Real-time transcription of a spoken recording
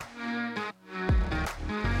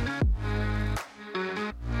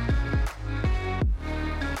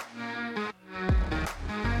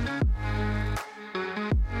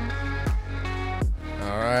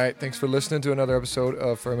Thanks for listening to another episode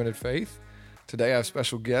of Fermented Faith. Today I have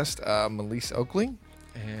special guest, Melise Oakley.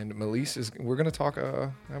 And Melise, we're going to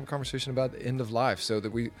have a conversation about the end of life. So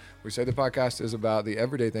that we say the podcast is about the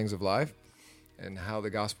everyday things of life and how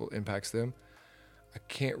the gospel impacts them. I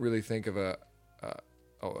can't really think of a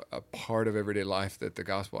part of everyday life that the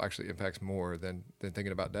gospel actually impacts more than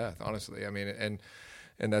thinking about death, honestly. I mean,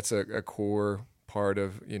 and that's a core part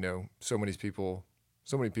of,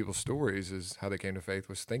 so many people's stories is how they came to faith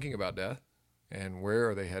was thinking about death and where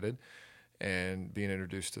are they headed and being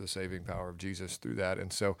introduced to the saving power of Jesus through that.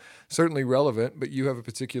 And so certainly relevant, but you have a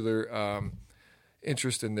particular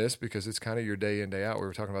interest in this because it's kind of your day in, day out. We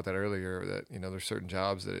were talking about that earlier, that, there's certain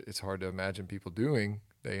jobs that it's hard to imagine people doing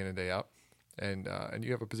day in and day out. And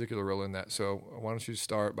you have a particular role in that. So why don't you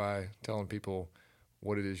start by telling people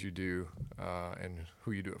what it is you do and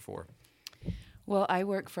who you do it for? Well, I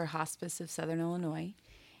work for Hospice of Southern Illinois,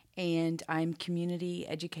 and I'm Community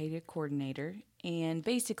Educator Coordinator. And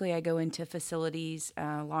basically, I go into facilities,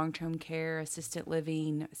 long-term care, assisted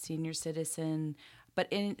living, senior citizen,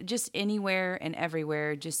 but just anywhere and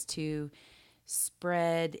everywhere just to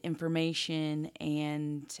spread information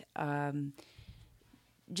and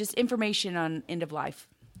just information on end of life.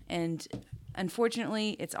 And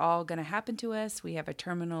unfortunately, it's all going to happen to us. We have a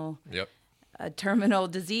terminal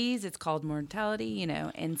disease. It's called mortality,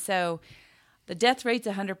 and so the death rate's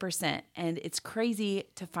 100%. And it's crazy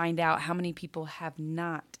to find out how many people have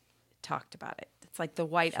not talked about it. It's like the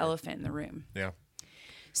white elephant in the room. Yeah.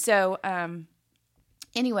 So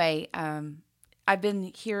anyway, I've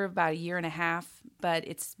been here about a year and a half, but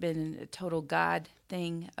it's been a total God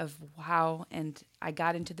thing of how, and I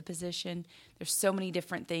got into the position. There's so many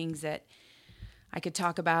different things that I could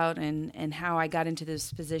talk about and how I got into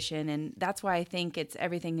this position. And that's why I think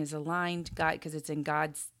everything is aligned, God, because it's in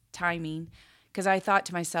God's timing. Because I thought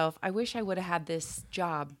to myself, I wish I would have had this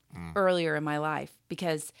job earlier in my life.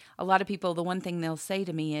 Because a lot of people, the one thing they'll say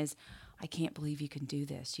to me is, I can't believe you can do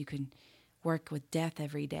this. You can work with death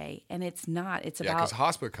every day. And it's not. It's about... Yeah,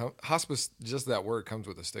 because hospice, just that word comes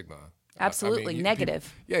with a stigma. Absolutely,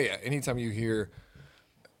 negative. Yeah. Anytime you hear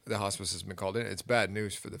the hospice has been called in, it's bad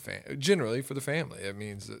news for generally for the family. It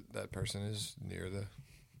means that person is near the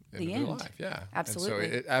end of their life. Yeah, absolutely.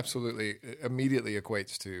 And so it absolutely immediately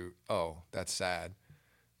equates to, oh, that's sad,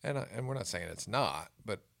 and we're not saying it's not,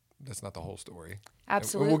 but that's not the whole story.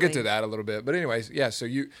 Absolutely, and we'll get to that a little bit. But anyways, yeah. So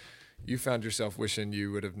you found yourself wishing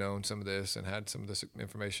you would have known some of this and had some of this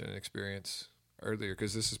information and experience earlier,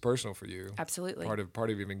 because this is personal for you. Absolutely, part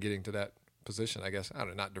of even getting to that position, I guess. I don't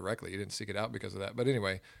know, not directly. You didn't seek it out because of that. But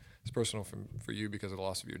anyway, it's personal for you because of the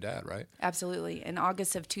loss of your dad, right? Absolutely. In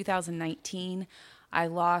August of 2019, I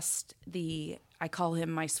lost I call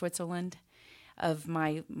him my Switzerland of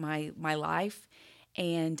my life.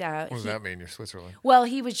 And what does that mean, your Switzerland? Well,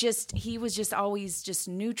 he was just always just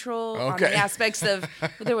neutral on the aspects of,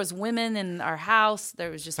 there was women in our house. There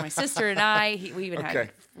was just my sister and I. We even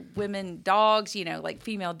had women, dogs, like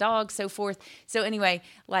female dogs, so forth. So anyway,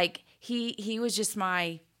 like he was just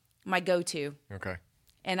my go-to. Okay.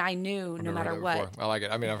 And I knew no matter what. Before. I like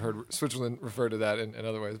it. I mean, I've heard Switzerland refer to that in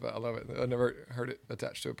other ways, but I love it. I've never heard it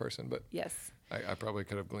attached to a person, but yes, I probably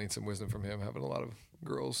could have gleaned some wisdom from him, having a lot of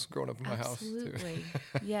girls growing up in my house too. Absolutely.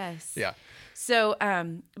 Yes. Yeah. So,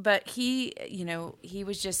 but he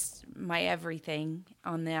was just my everything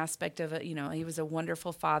on the aspect of it. He was a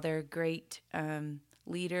wonderful father, great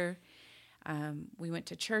leader. We went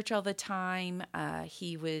to church all the time.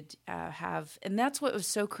 He would and that's what was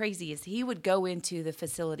so crazy is he would go into the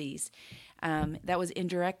facilities. That was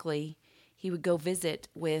indirectly, he would go visit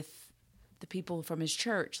with the people from his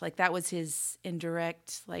church. Like that was his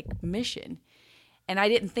indirect mission. And I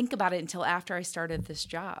didn't think about it until after I started this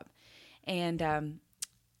job. And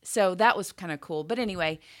so that was kind of cool. But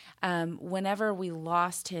anyway, whenever we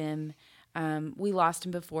lost him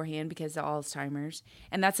beforehand because of Alzheimer's.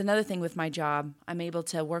 And that's another thing with my job. I'm able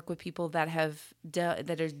to work with people that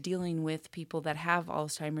that are dealing with people that have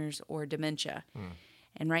Alzheimer's or dementia.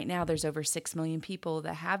 And right now there's over 6 million people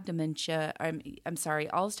that have dementia.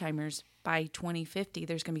 Alzheimer's. By 2050,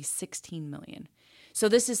 there's going to be 16 million. So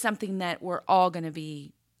this is something that we're all going to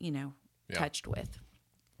be, touched with.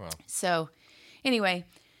 Wow. So anyway,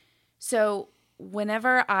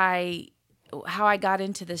 whenever how I got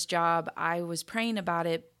into this job, I was praying about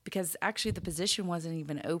it because actually the position wasn't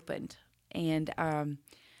even opened. And I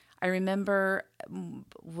remember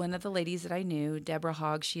one of the ladies that I knew, Deborah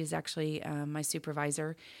Hogg, she is actually my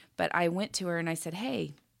supervisor, but I went to her and I said,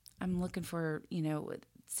 hey, I'm looking for,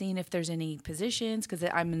 seeing if there's any positions because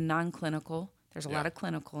I'm non-clinical. There's a lot of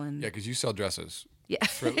clinical. Yeah, because you sell dresses. Yeah,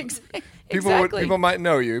 People might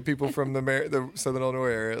know you. People from the Southern Illinois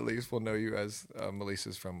area, at least, will know you as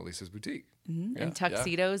Melissa's from Melissa's Boutique. And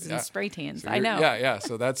tuxedos and spray tans. So I know. Yeah.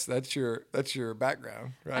 So that's your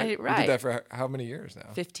background, right? Right. You did that for how many years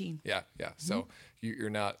now? 15. Yeah. So you're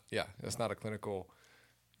not. Yeah, that's not a clinical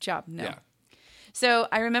job. No. Yeah. So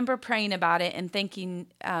I remember praying about it and thinking,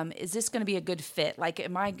 is this going to be a good fit? Like,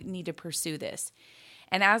 am I need to pursue this?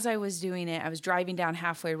 And as I was doing it, I was driving down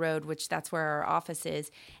Halfway Road, which that's where our office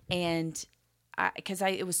is. And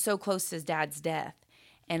it was so close to his dad's death.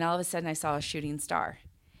 And all of a sudden I saw a shooting star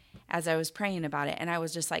as I was praying about it. And I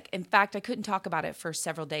was just like, in fact, I couldn't talk about it for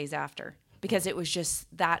several days after because it was just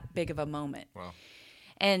that big of a moment. Wow.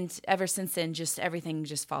 And ever since then, just everything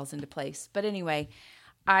just falls into place. But anyway,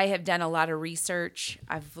 I have done a lot of research.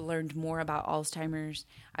 I've learned more about Alzheimer's.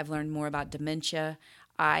 I've learned more about dementia.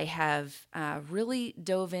 I have really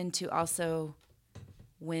dove into also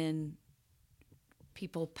when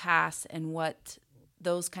people pass and what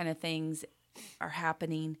those kind of things are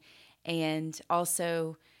happening. And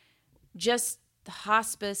also just the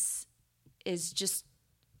hospice is just,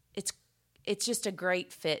 it's just a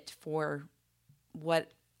great fit for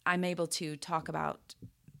what I'm able to talk about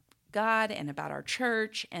God and about our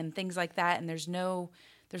church and things like that. And there's no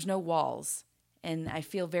walls. And I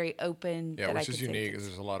feel very open. Yeah, which is unique because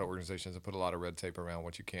there's a lot of organizations that put a lot of red tape around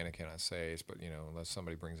what you can and cannot say, but unless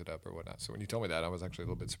somebody brings it up or whatnot. So when you told me that, I was actually a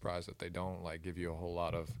little bit surprised that they don't give you a whole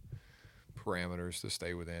lot of parameters to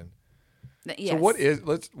stay within. Yes. So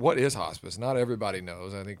what is hospice? Not everybody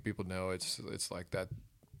knows. I think people know it's like that,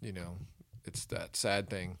 it's that sad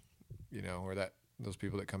thing, or that those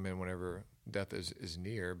people that come in whenever death is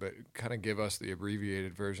near. But kind of give us the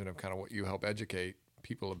abbreviated version of kind of what you help educate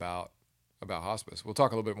people about hospice. We'll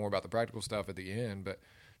talk a little bit more about the practical stuff at the end, but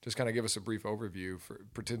just kind of give us a brief overview.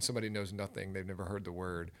 Pretend somebody knows nothing, they've never heard the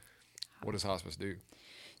word. What does hospice do?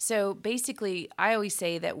 So basically, I always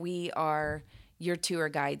say that we are your tour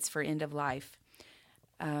guides for end of life.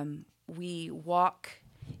 We walk.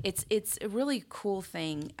 It's a really cool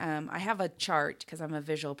thing. I have a chart because I'm a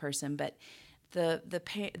visual person, but the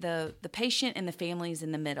patient and the family is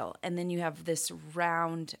in the middle, and then you have this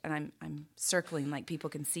round, and I'm circling like people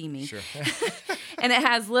can see me. Sure. And it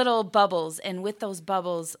has little bubbles, and with those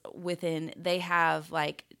bubbles within, they have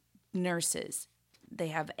like nurses, they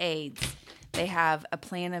have aides, they have a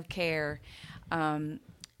plan of care,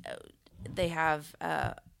 they have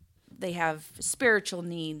spiritual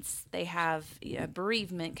needs, they have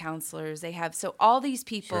bereavement counselors, so all these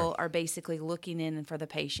people Sure. are basically looking in for the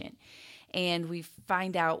patient. And we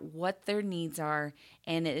find out what their needs are,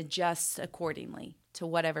 and it adjusts accordingly to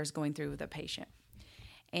whatever's going through with the patient.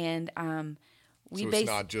 And so it's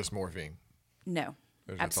not just morphine. No,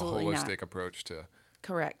 absolutely it's a holistic not. approach to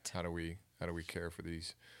Correct. how do we care for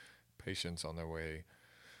these patients on their way.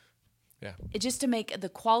 Yeah. Just to make the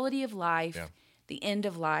quality of life, Yeah. the end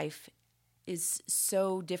of life is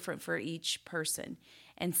so different for each person,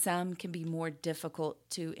 and some can be more difficult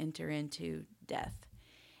to enter into death.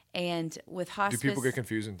 And with hospice, Do people get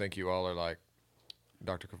confused and think you all are like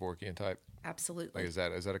Dr. Kevorkian type? Absolutely. Is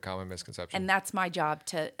that a common misconception? And that's my job,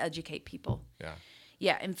 to educate people. Yeah.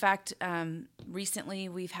 Yeah. In fact, recently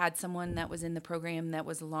we've had someone that was in the program that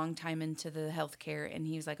was a long time into the healthcare, and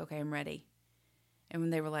he was like, "Okay, I'm ready." And when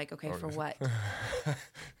they were like, "Okay, for what?"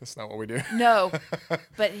 That's not what we do. No,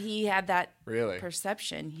 but he had that Really?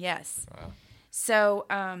 perception. Yes. Wow. So,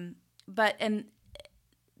 and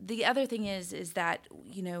the other thing is that,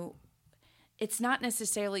 it's not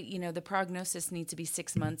necessarily, the prognosis needs to be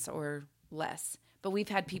 6 months or less, but we've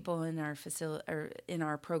had people in our facility or in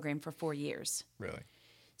our program for 4 years. Really?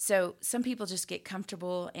 So some people just get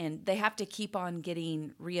comfortable, and they have to keep on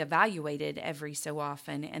getting reevaluated every so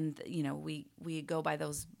often. And, we go by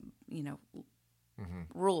those,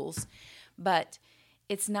 rules, but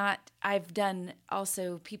it's not. I've done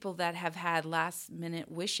also people that have had last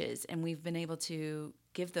minute wishes, and we've been able to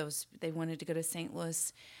give those. They wanted to go to St.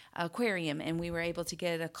 Louis Aquarium, and we were able to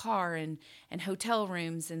get a car and hotel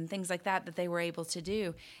rooms and things like that they were able to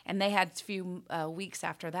do. And they had a few weeks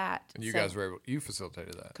after that. And you guys were you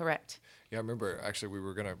facilitated that? Correct. Yeah, I remember actually we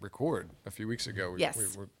were going to record a few weeks ago. Yes.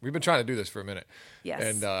 We've been trying to do this for a minute. Yes.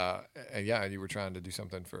 And yeah, you were trying to do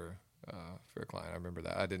something for a client. I remember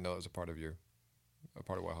that. I didn't know it was a part of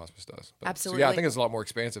what hospice does. But, Absolutely. So yeah, I think it's a lot more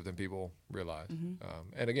expansive than people realize. Mm-hmm.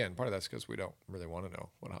 And again, part of that's because we don't really want to know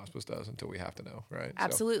what hospice does until we have to know, right?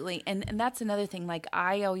 Absolutely. So. And that's another thing. Like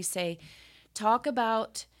I always say, talk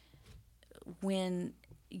about when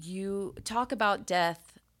you talk about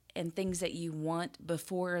death and things that you want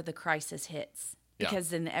before the crisis hits. Because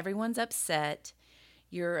then everyone's upset.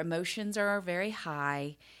 Your emotions are very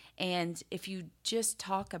high. And if you just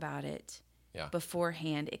talk about it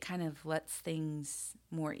beforehand, it kind of lets things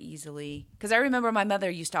more easily. Because I remember my mother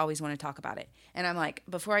used to always want to talk about it. And I'm like,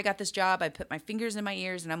 before I got this job, I put my fingers in my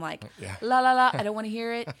ears and I'm like, la, la, la, I don't want to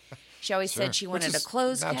hear it. She always said she wanted a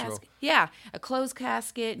closed casket. Yeah, a closed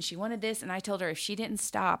casket, and she wanted this. And I told her if she didn't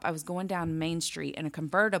stop, I was going down Main Street in a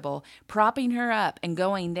convertible, propping her up and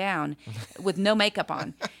going down with no makeup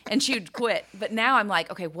on. And she would quit. But now I'm like,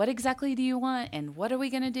 okay, what exactly do you want? And what are we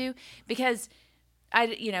going to do? Because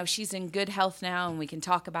she's in good health now, and we can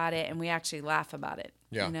talk about it, and we actually laugh about it.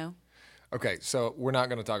 Yeah. Okay, so we're not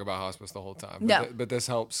going to talk about hospice the whole time. But No. But this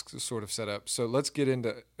helps sort of set up. So let's get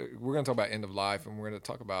into, we're going to talk about end of life, and we're going to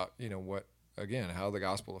talk about, how the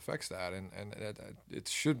gospel affects that. And it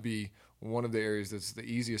should be one of the areas that's the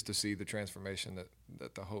easiest to see the transformation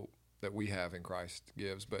that the hope that we have in Christ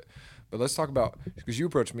gives. But let's talk about, because you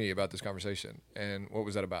approached me about this conversation, and what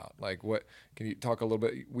was that about? Like, what, can you talk a little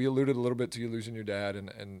bit? We alluded a little bit to you losing your dad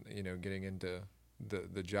and getting into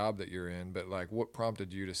the job that you're in, but like, what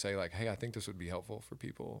prompted you to say like, hey, I think this would be helpful for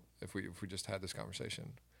people if we just had this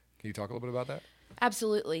conversation? Can you talk a little bit about that?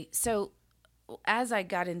 Absolutely. So as I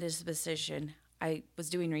got into this position, I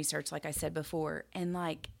was doing research, like I said before, and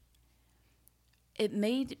like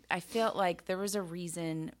I felt like there was a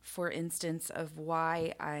reason, for instance, of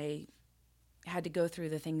why I had to go through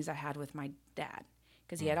the things I had with my dad,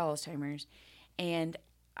 because he had Alzheimer's, and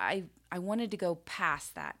I wanted to go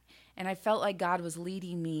past that. And I felt like God was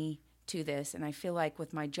leading me to this. And I feel like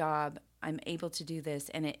with my job, I'm able to do this.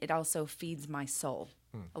 And it also feeds my soul.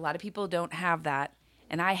 A lot of people don't have that.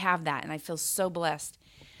 And I have that. And I feel so blessed.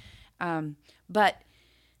 But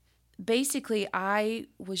basically, I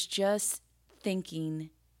was just thinking,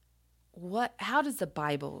 how does the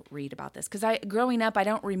Bible read about this? Because growing up, I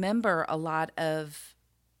don't remember a lot of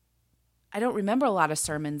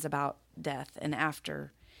sermons about death and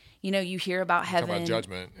after. You hear about heaven. Talk about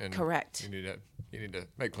judgment. And correct. You need to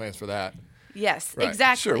make plans for that. Yes, right.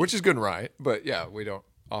 exactly. Sure, which is good and right. But yeah, we don't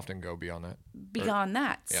often go beyond that.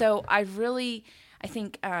 Yeah. So I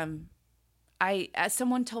think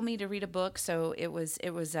someone told me to read a book. So it was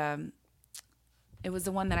the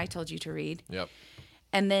one that I told you to read. Yep.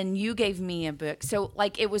 And then you gave me a book. So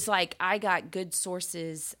it was like I got good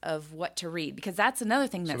sources of what to read, because that's another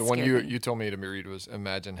thing that's so the one you told me to read was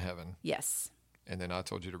Imagine Heaven. Yes. And then I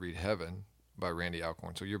told you to read Heaven by Randy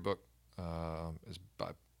Alcorn. So your book is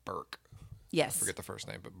by Burke. Yes. I forget the first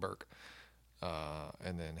name, but Burke.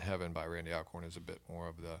 And then Heaven by Randy Alcorn is a bit more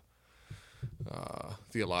of the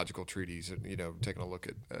theological treatise, taking a look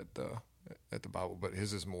at the Bible. But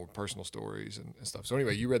his is more personal stories and stuff. So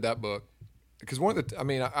anyway, you read that book. Because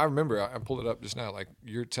I remember, I pulled it up just now, like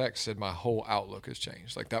your text said my whole outlook has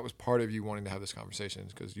changed. Like that was part of you wanting to have this conversation,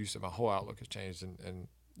 because you said my whole outlook has changed, and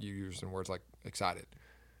you used some words like excited.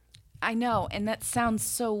 I know, and that sounds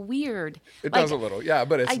so weird. It does a little, yeah,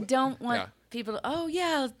 but I don't want people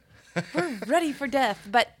to, we're ready for death.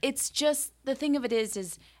 But it's just, the thing of it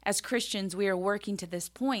is as Christians, we are working to this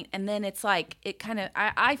point, and then it's like, it kind of,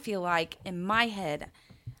 I feel like in my head,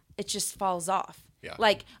 it just falls off. Yeah.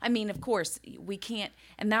 Of course, we can't,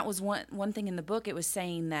 and that was one thing in the book. It was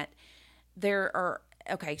saying that there are,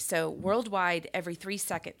 so worldwide, every 3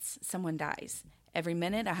 seconds, someone dies. Every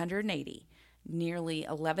minute, 180. Nearly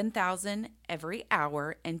 11,000 every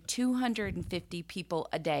hour, and 250 people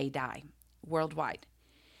a day die worldwide.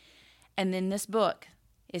 And in this book,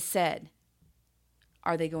 it said,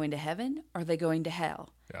 are they going to heaven or are they going to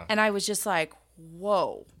hell? Yeah. And I was just like,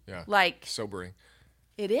 whoa. Yeah. Sobering.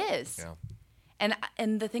 It is. Yeah.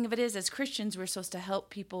 And the thing of it is, as Christians, we're supposed to help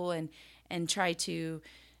people and try to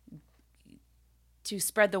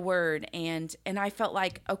spread the word. And I felt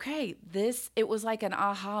like, it was like an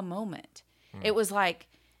aha moment. It was like,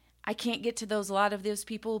 I can't get to a lot of those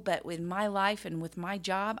people, but with my life and with my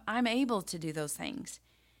job, I'm able to do those things.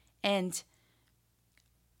 And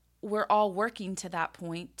we're all working to that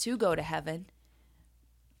point to go to heaven.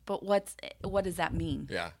 But what does that mean?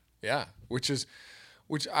 Yeah. Yeah. Which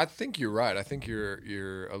I think you're right. I think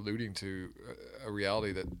you're alluding to a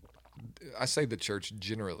reality that I say the church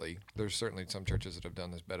generally. There's certainly some churches that have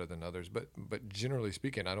done this better than others, but generally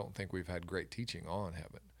speaking, I don't think we've had great teaching on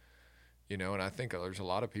heaven. And I think there's a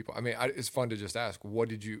lot of people. It's fun to just ask, what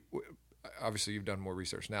did you? Obviously, you've done more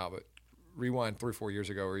research now, but rewind 3 or 4 years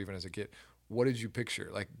ago, or even as a kid, what did you picture?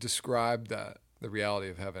 Like, describe the reality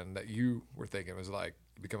of heaven that you were thinking was like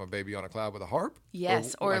become a baby on a cloud with a harp.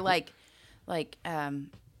 Yes, or like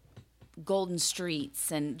golden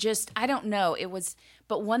streets, and just, I don't know. It was,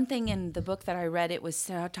 but one thing in the book that I read, it was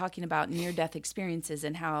talking about near-death experiences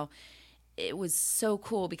and how it was so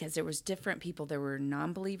cool because there was different people. There were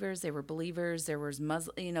non-believers, there were believers, there was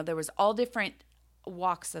Muslim, there was all different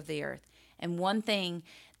walks of the earth. And one thing,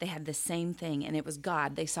 they had the same thing, and it was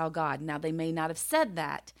God. They saw God. Now, they may not have said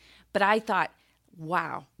that, but I thought,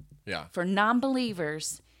 wow. Yeah. For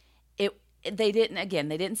non-believers, they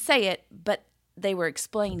didn't say it, but they were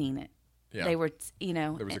explaining it. Yeah. They were,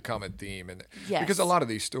 There was a common theme, and yes. because a lot of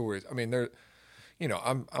these stories, I mean, they're,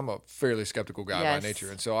 I'm a fairly skeptical guy Yes. by nature,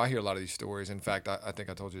 and so I hear a lot of these stories. In fact, I think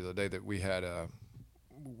I told you the other day that we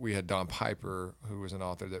had Don Piper, who was an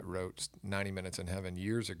author that wrote 90 Minutes in Heaven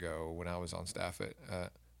years ago when I was on staff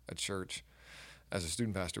at church as a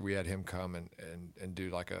student pastor. We had him come and do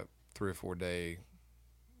like a 3 or 4 day,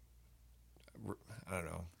 I don't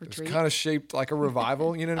know. It was kind of shaped like a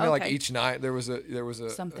revival, you know what I mean? Okay. Like each night there was a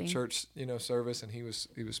Something. church, service, and he was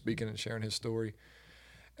speaking and sharing his story.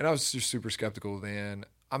 And I was just super skeptical then.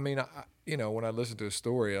 I mean, when I listened to his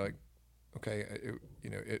story, like, okay,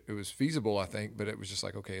 it was feasible, I think, but it was just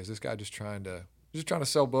like, okay, is this guy just trying to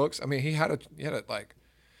sell books? I mean, he had like,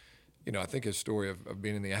 I think his story of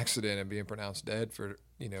being in the accident and being pronounced dead for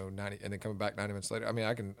 90, and then coming back 90 minutes later. I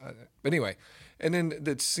mean, but anyway, and then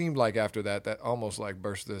it seemed like after that almost like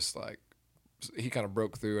burst this, like, he kind of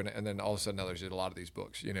broke through, and then all of a sudden now there's a lot of these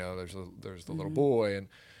books. There's the little boy,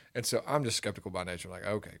 and so I'm just skeptical by nature. I'm like,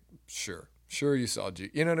 okay, sure you saw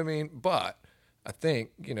Jesus, you know what I mean? But I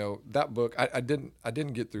think that book, I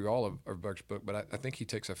didn't get through all of Burke's book, but I think he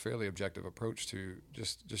takes a fairly objective approach to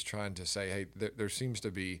just trying to say, hey, there seems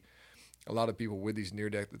to be a lot of people with these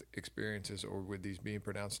near-death experiences or with these being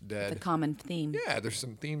pronounced dead. The common theme. Yeah, there's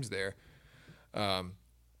some themes there. And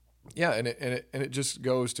it just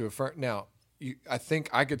goes to affirm. Now, I think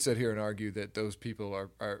I could sit here and argue that those people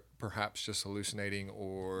are perhaps just hallucinating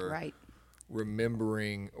or Right.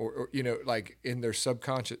 remembering or like in their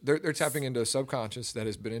subconscious. They're tapping into a subconscious that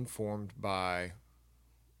has been informed by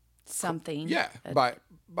Something. yeah, by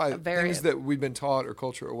very- things that we've been taught or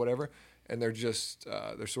culture or whatever, and they're just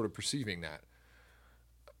they're sort of perceiving that.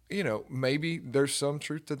 Maybe there's some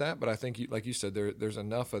truth to that, but I think, like you said, there's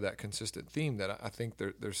enough of that consistent theme that I think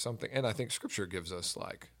there's something, and I think Scripture gives us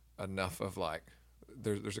like enough of like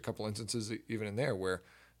there's a couple instances even in there where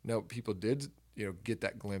people did get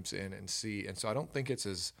that glimpse in and see, and so I don't think it's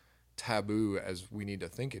as taboo as we need to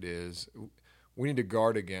think it is. We need to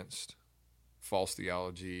guard against false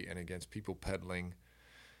theology and against people peddling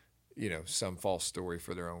some false story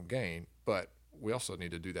for their own gain, but we also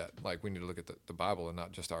need to do that. Like, we need to look at the Bible and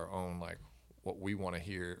not just our own, like, what we want to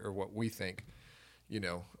hear or what we think,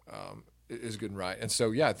 is good and right. And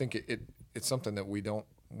so, yeah, I think it's something that we don't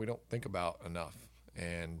think about enough.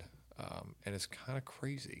 And it's kind of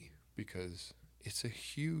crazy because it's a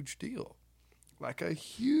huge deal, like a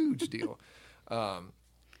huge deal.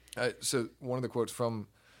 So one of the quotes from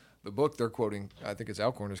the book they're quoting, I think it's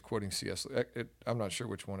Alcorn, is quoting C.S. I'm not sure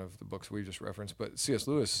which one of the books we just referenced, but C.S.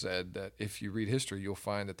 Lewis said that if you read history, you'll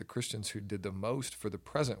find that the Christians who did the most for the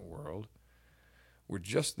present world were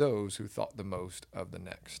just those who thought the most of the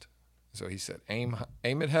next. So he said, aim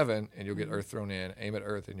at heaven and you'll get earth thrown in, aim at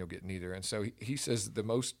earth and you'll get neither. And so he says the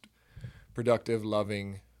most productive,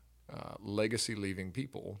 loving, legacy-leaving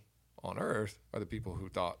people on earth are the people who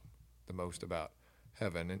thought the most about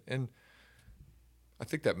heaven. And I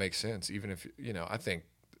think that makes sense, even if, I think,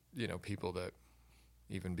 people that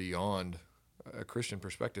even beyond a Christian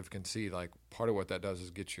perspective can see, like, part of what that does is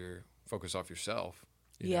get your focus off yourself.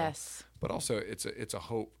 Yes. But also it's a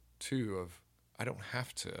hope too of, I don't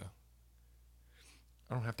have to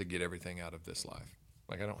get everything out of this life.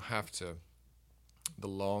 Like, I don't have to, the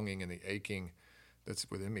longing and the aching that's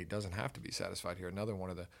within me doesn't have to be satisfied here. Another one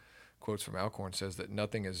of the quotes from Alcorn says that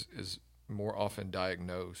nothing is more often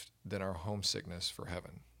diagnosed than our homesickness for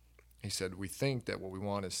heaven. He said, we think that what we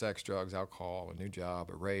want is sex, drugs, alcohol, a new job,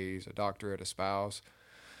 a raise, a doctorate, a spouse,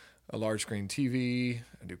 a large screen TV,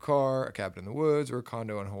 a new car, a cabin in the woods, or a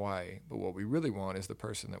condo in Hawaii. But what we really want is the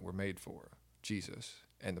person that we're made for, Jesus,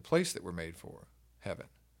 and the place that we're made for, heaven.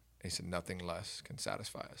 And he said, nothing less can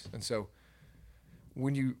satisfy us. And so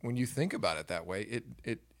when you think about it that way,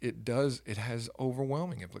 it has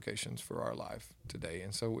overwhelming implications for our life today.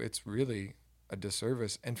 And so it's really a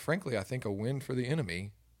disservice, and frankly, I think a win for the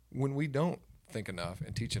enemy when we don't think enough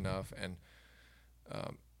and teach enough and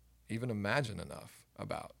even imagine enough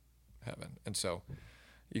about heaven. And so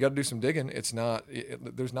you got to do some digging. It's not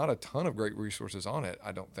there's not a ton of great resources on it,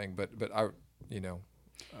 I don't think, but I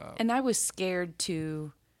and I was scared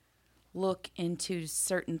to look into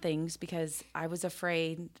certain things because I was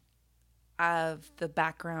afraid of the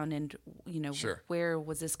background and, Sure. where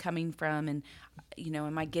was this coming from? And,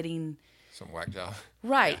 am I getting some whack job.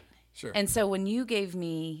 right? Yeah, sure. And so when you gave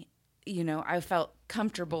me, I felt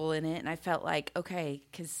comfortable in it, and I felt like, okay,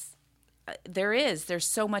 because there's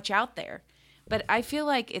so much out there. But I feel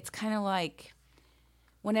like it's kind of like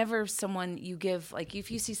whenever someone you give, like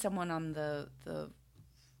if you see someone on the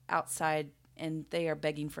outside and they are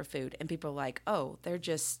begging for food, and people are like, oh, they're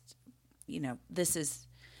just, this is,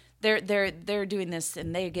 they're doing this,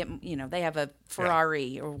 and they get, they have a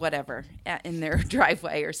Ferrari or whatever in their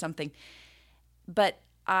driveway or something. But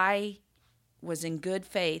I was in good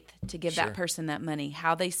faith to give that person that money.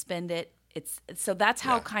 How they spend it, so that's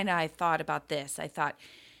how kind of I thought about this. I thought,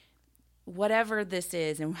 whatever this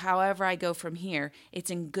is and however I go from here,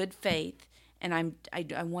 it's in good faith, and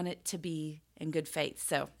I want it to be in good faith.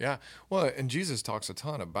 So yeah, well, and Jesus talks a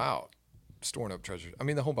ton about storing up treasures. I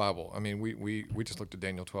mean, the whole Bible. I mean, we just looked at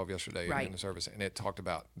Daniel 12 yesterday in the service, and it talked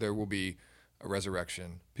about there will be a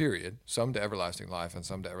resurrection period, some to everlasting life and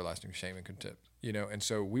some to everlasting shame and contempt. And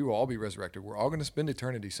so we will all be resurrected. We're all going to spend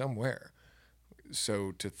eternity somewhere.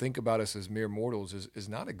 So to think about us as mere mortals is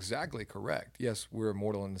not exactly correct. Yes, we're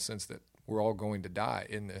immortal in the sense that we're all going to die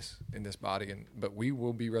in this body, but we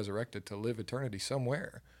will be resurrected to live eternity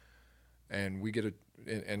somewhere. And we get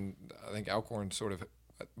and I think Alcorn sort of,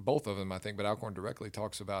 both of them I think, but Alcorn directly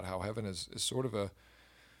talks about how heaven is sort of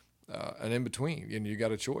an in-between, and you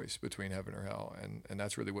got a choice between heaven or hell, and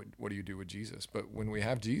that's really what do you do with Jesus. But when we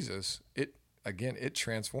have Jesus, it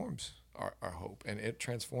transforms our hope, and it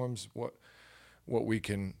transforms what we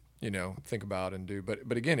can think about and do.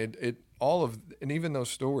 But again, and even those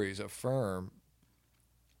stories affirm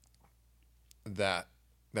that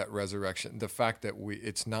resurrection, the fact that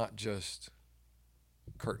it's not just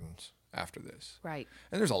curtains after this, right?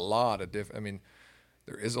 And there's a lot of different. I mean,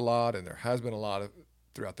 there is a lot, and there has been a lot of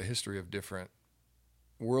throughout the history of different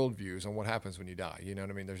worldviews on what happens when you die. You know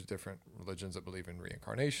what I mean? There's different religions that believe in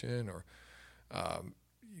reincarnation, or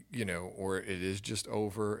or it is just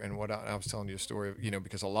over. And what I was telling you a story,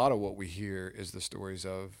 because a lot of what we hear is the stories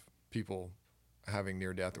of people having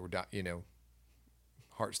near death or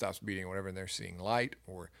heart stops beating or whatever, and they're seeing light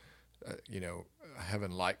or a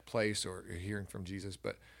heaven-like place, or hearing from Jesus.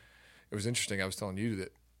 But it was interesting. I was telling you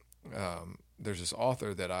that there's this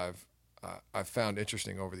author that I've found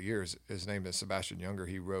interesting over the years. His name is Sebastian Junger.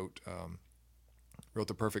 He wrote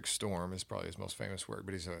The Perfect Storm is probably his most famous work,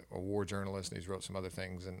 but he's a war journalist, and he's wrote some other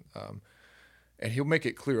things, and he'll make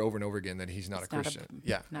it clear over and over again that he's not a Christian.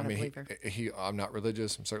 Not a believer. I'm not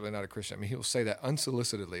religious. I'm certainly not a Christian. I mean, he'll say that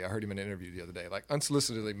unsolicitedly. I heard him in an interview the other day, like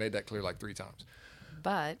unsolicitedly made that clear like 3 times.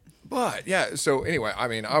 But yeah. So anyway, I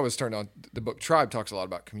mean, I was turned on. The book Tribe talks a lot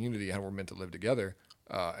about community, how we're meant to live together.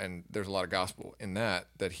 And there's a lot of gospel in that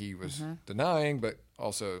he was denying, but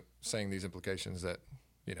also saying these implications that,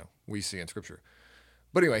 we see in Scripture.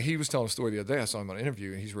 But anyway, he was telling a story the other day. I saw him on an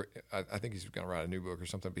interview, and I think he's going to write a new book or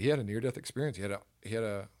something. But he had a near-death experience. He had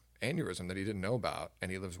a aneurysm that he didn't know about,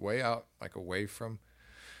 and he lives way out, like away from,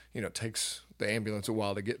 it takes the ambulance a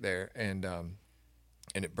while to get there, and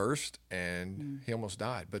it burst, and he almost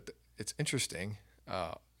died. But it's interesting.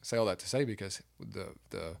 I say all that to say because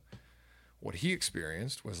the what he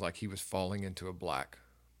experienced was like he was falling into a black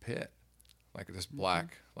pit, like this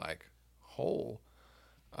black hole.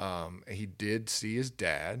 He did see his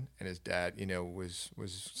dad, and his dad, was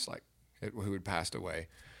like who had passed away.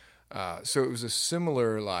 So it was a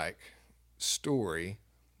similar story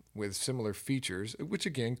with similar features, which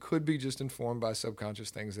again could be just informed by subconscious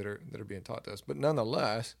things that are being taught to us. But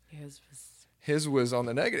nonetheless, his was on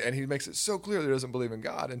the negative, and he makes it so clear that he doesn't believe in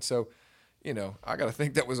God, and so. I got to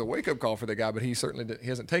think that was a wake-up call for the guy, but he certainly he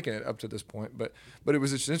hasn't taken it up to this point. But it was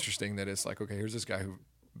just interesting that it's like, okay, here's this guy who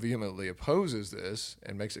vehemently opposes this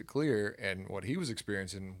and makes it clear, and what he was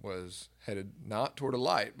experiencing was headed not toward a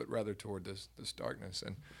light, but rather toward this darkness.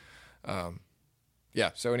 And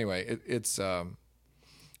so anyway, it's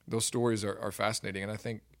those stories are fascinating, and I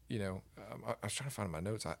think I was trying to find my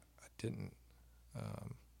notes. I didn't.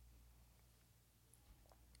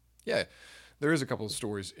 There is a couple of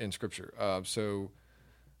stories in Scripture. Let's see.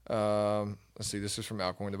 This is from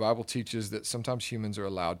Alcorn. The Bible teaches that sometimes humans are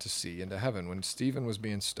allowed to see into heaven. When Stephen was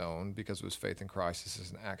being stoned because of his faith in Christ, this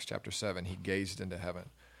is in Acts chapter 7, he gazed into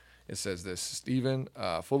heaven. It says this: Stephen,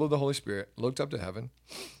 full of the Holy Spirit, looked up to heaven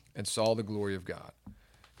and saw the glory of God,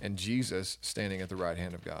 and Jesus standing at the right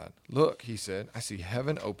hand of God. Look, he said, I see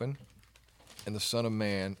heaven open and the Son of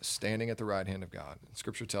Man standing at the right hand of God. And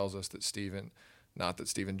Scripture tells us that not that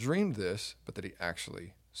Stephen dreamed this, but that he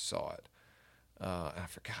actually saw it. And I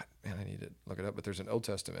forgot, man, I need to look it up, but there's an Old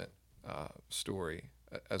Testament story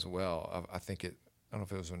as well. I don't know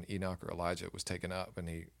if it was when Enoch or Elijah was taken up, and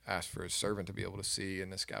he asked for his servant to be able to see,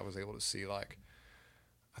 and this guy was able to see, I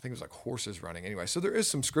think it was like horses running. Anyway, so there is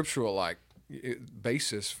some scriptural,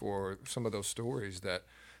 basis for some of those stories that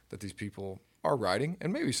these people are writing,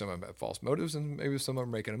 and maybe some of them have false motives, and maybe some of them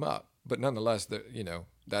are making them up. But nonetheless, that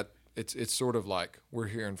that it's sort of like we're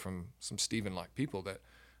hearing from some Stephen-like people that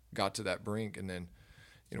got to that brink, and then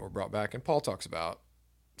were brought back. And Paul talks about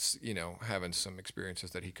having some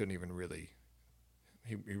experiences that he couldn't even really.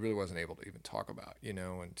 He really wasn't able to even talk about,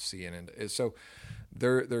 and seeing. And so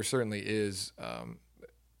there certainly is,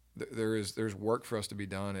 there's work for us to be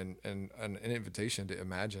done, and an invitation to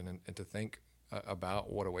imagine and to think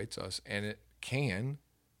about what awaits us. And it can,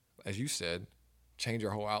 as you said, change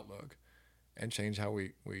our whole outlook and change how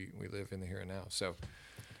we live in the here and now. So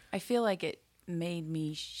I feel like it made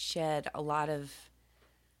me shed a lot of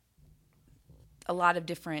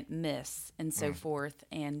different myths and so forth.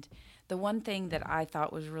 And the one thing that I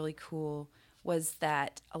thought was really cool was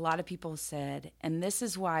that a lot of people said, and this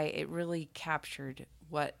is why it really captured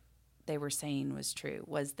what they were saying was true,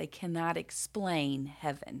 was they cannot explain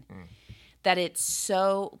heaven. That it's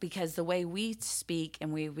so, because the way we speak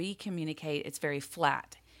and we communicate, it's very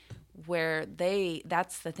flat. Where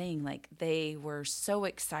that's the thing, like they were so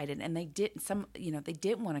excited, and they didn't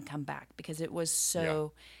want to come back because it was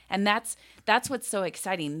so, and that's what's so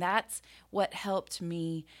exciting. That's what helped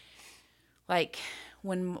me. Like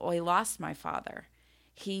when I lost my father,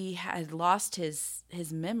 he had lost his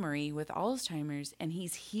memory with Alzheimer's, and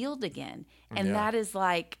he's healed again. And that is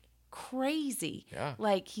like crazy. Yeah.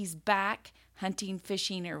 Like he's back hunting,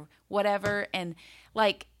 fishing, or whatever. And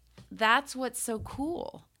like, that's what's so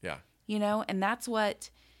cool. Yeah. And that's what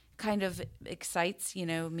kind of excites,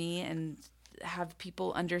 me, and have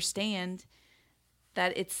people understand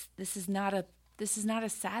that this is not a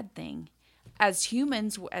sad thing. As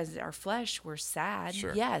humans, as our flesh, we're sad.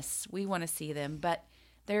 Sure. Yes, we want to see them, but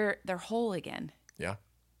they're whole again. Yeah.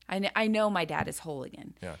 I know my dad is whole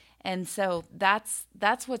again. Yeah. And so that's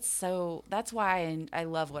why I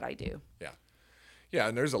love what I do. Yeah. Yeah,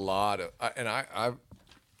 and there's a lot of,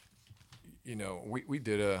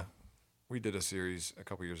 we did a series a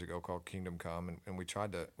couple years ago called Kingdom Come, and we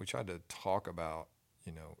tried to talk about,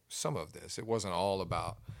 some of this. It wasn't all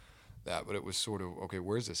about that, but it was sort of, okay,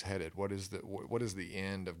 where's this headed? What is the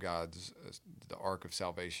end of God's the arc of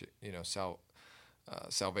salvation?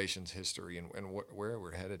 Salvation's history, and where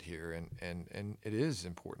we're headed here, and it is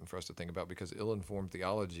important for us to think about, because ill-informed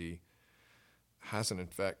theology has an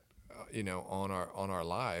effect, on our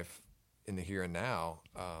life in the here and now,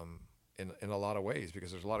 in a lot of ways,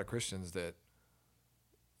 because there's a lot of Christians that,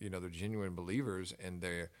 they're genuine believers, and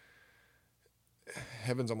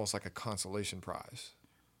heaven's almost like a consolation prize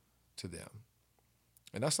to them.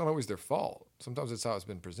 And that's not always their fault. Sometimes it's how it's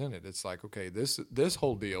been presented. It's like, okay, this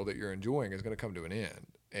whole deal that you're enjoying is going to come to an end,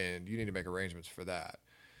 and you need to make arrangements for that.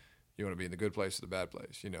 You want to be in the good place or the bad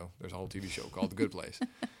place. There's a whole TV show called The Good Place.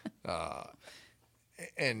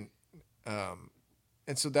 And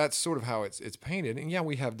so that's sort of how it's painted. And yeah,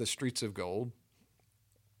 we have the streets of gold,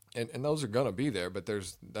 and those are going to be there, but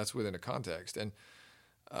that's within a context. And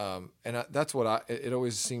that's what it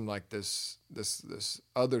always seemed like this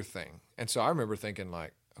other thing. And so I remember thinking,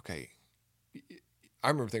 like, okay, I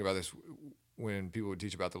remember thinking about this when people would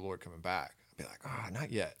teach about the Lord coming back. I'd be like,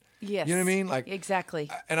 not yet. Yes. You know what I mean? Like,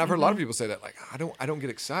 exactly. And I've heard a lot of people say that, like, I don't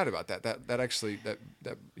get excited about that. That actually,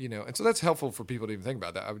 and so that's helpful for people to even think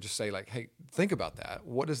about that. I would just say, like, hey, think about that.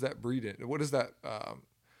 What does that breed in? What does that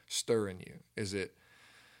stir in you? Is it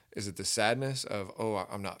the sadness of, oh,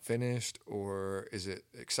 I'm not finished, or is it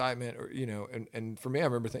excitement, or and for me, I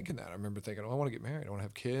remember thinking that. I remember thinking, oh, I want to get married, I want to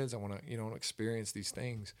have kids, I want to experience these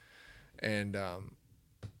things, and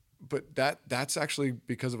but that's actually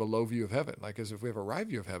because of a low view of heaven. Like, as if we have a right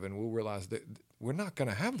view of heaven, we'll realize that we're not going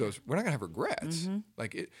to have those. We're not going to have regrets. Mm-hmm.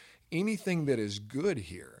 Like anything that is good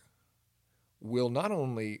here will not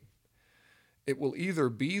only, it will either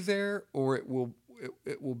be there, or it will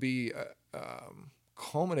be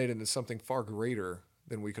culminated into something far greater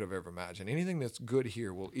than we could have ever imagined. Anything that's good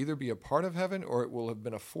here will either be a part of heaven, or it will have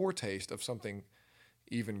been a foretaste of something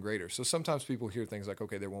even greater. So sometimes people hear things like,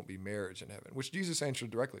 okay, there won't be marriage in heaven, which Jesus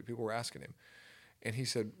answered directly. People were asking him, and he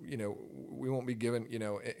said, we won't be given,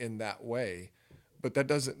 in that way. But that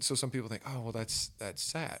doesn't, so some people think, oh, well, that's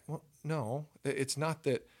sad. Well, no, it's not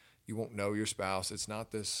that you won't know your spouse. It's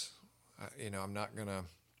not this, it's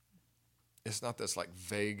not this like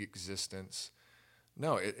vague existence.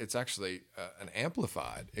 No, it's actually an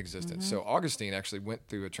amplified existence. Mm-hmm. So Augustine actually went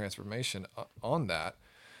through a transformation on that.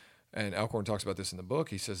 And Alcorn talks about this in the book.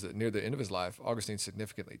 He says that near the end of his life, Augustine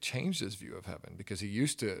significantly changed his view of heaven, because he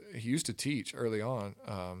used to teach early on,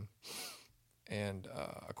 and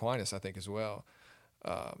Aquinas, I think, as well,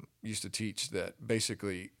 used to teach that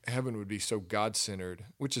basically heaven would be so God-centered,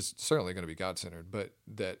 which is certainly going to be God-centered, but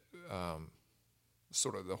that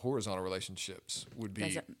sort of the horizontal relationships would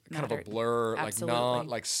be kind of a blur, Absolutely.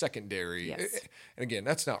 like secondary. Yes. And again,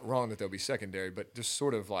 that's not wrong that they'll be secondary, but just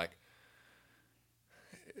sort of like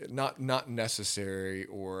not necessary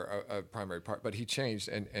or a primary part. But he changed,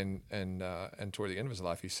 and toward the end of his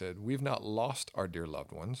life, he said, "We've not lost our dear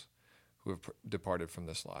loved ones who have departed from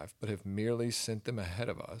this life, but have merely sent them ahead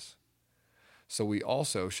of us. So we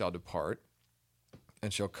also shall depart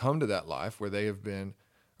and shall come to that life where they have been,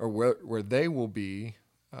 or where they will be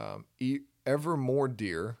ever more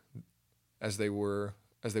dear as they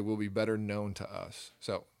will be better known to us."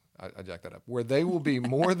 So I jacked that up. "Where they will be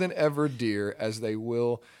more than ever dear as they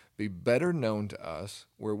will be better known to us,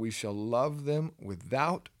 where we shall love them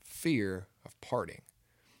without fear of parting."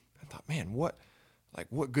 I thought, man, what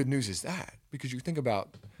good news is that? Because you think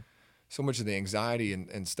about so much of the anxiety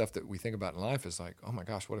and stuff that we think about in life is like, oh my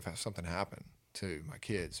gosh, what if something happened to my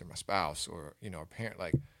kids or my spouse or, a parent,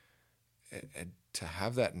 like, and to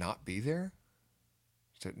have that not be there,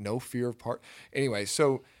 to no fear of part. Anyway,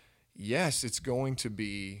 so yes, it's going to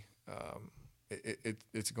be,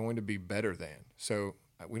 it's going to be better than. So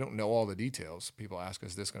we don't know all the details. People ask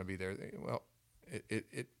us, "Is this going to be there?" Well,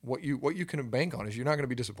 what you can bank on is you're not going to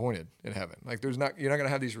be disappointed in heaven. Like you're not going to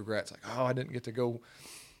have these regrets. Like, oh, I didn't get to go,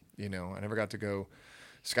 I never got to go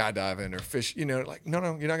skydiving or fish. Like no,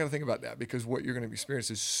 you're not going to think about that, because what you're going to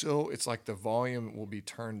experience is it's like the volume will be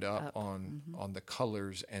turned up on the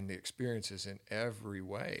colors and the experiences in every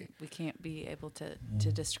way. We can't be able to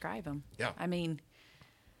describe them. Yeah. I mean,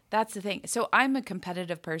 that's the thing. So I'm a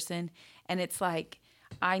competitive person, and it's like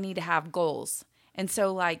I need to have goals. And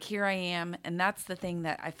so, like, here I am, and that's the thing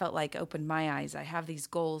that I felt like opened my eyes. I have these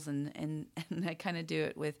goals, and I kind of do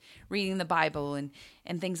it with reading the Bible and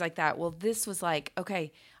things like that. Well, this was like,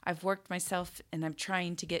 okay, I've worked myself, and I'm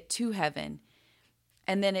trying to get to heaven.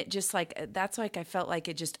 And then it just like, that's like I felt like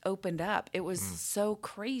it just opened up. It was so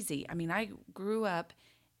crazy. I mean, I grew up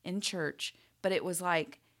in church, but it was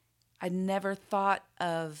like I never thought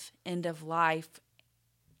of end of life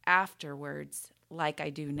afterwards like I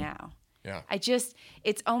do now. Yeah. It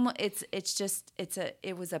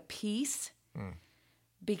was a peace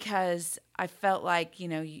because I felt like,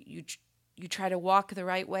 you try to walk the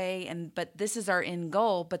right way, but this is our end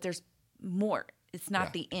goal, but there's more. It's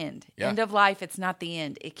not the end. Yeah. End of life, it's not the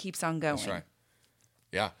end. It keeps on going. That's right.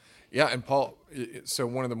 Yeah. Yeah. And Paul, so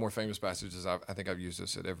one of the more famous passages, I think I've used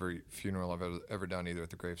this at every funeral I've ever done, either at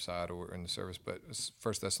the graveside or in the service, but it's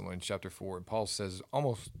 1 Thessalonians chapter 4. And Paul says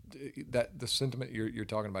almost that the sentiment you're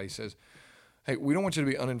talking about, he says, "Hey, we don't want you to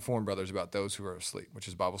be uninformed, brothers, about those who are asleep," which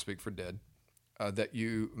is Bible speak for dead, "that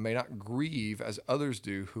you may not grieve as others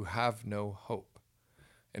do who have no hope."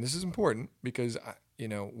 And this is important because,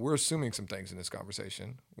 we're assuming some things in this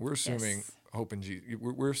conversation. We're assuming hope in Jesus.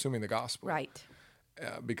 We're assuming the gospel. Right.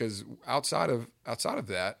 Because outside of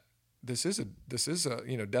that, this is a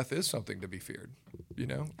death is something to be feared.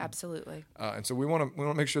 Absolutely. And so we want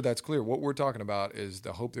to make sure that's clear. What we're talking about is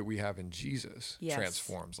the hope that we have in Jesus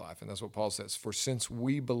transforms life, and that's what Paul says. "For since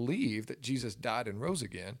we believe that Jesus died and rose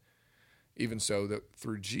again, even so that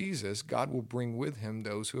through Jesus God will bring with him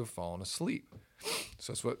those who have fallen asleep."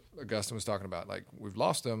 So that's what Augustine was talking about. Like, we've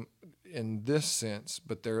lost them in this sense,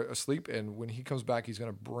 but they're asleep, and when he comes back, he's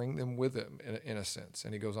going to bring them with him in a sense.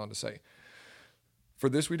 And he goes on to say, "For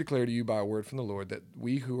this we declare to you by a word from the Lord, that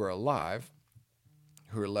we who are alive,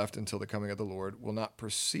 who are left until the coming of the Lord, will not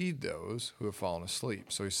precede those who have fallen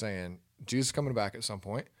asleep." So he's saying Jesus is coming back at some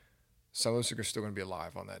point. Some of us are still going to be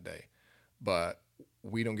alive on that day, but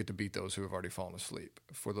we don't get to beat those who have already fallen asleep.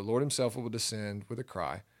 "For the Lord himself will descend with a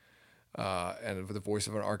cry, and with the voice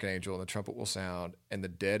of an archangel, and the trumpet will sound, and the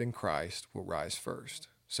dead in Christ will rise first."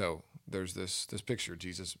 So there's this picture,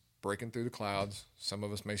 Jesus breaking through the clouds. Some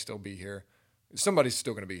of us may still be here. Somebody's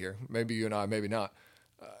still going to be here. Maybe you and I, maybe not.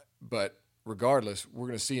 But regardless, we're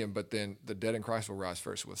going to see him. But then the dead in Christ will rise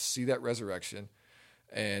first. We'll see that resurrection.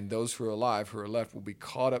 And those who are alive, who are left, will be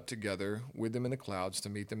caught up together with them in the clouds to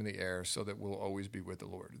meet them in the air, so that we'll always be with the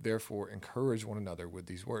Lord. Therefore, encourage one another with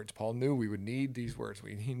these words. Paul knew we would need these words.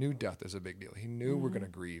 He knew death is a big deal. He knew we're going to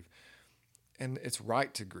grieve. And it's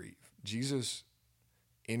right to grieve. Jesus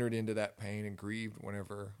entered into that pain and grieved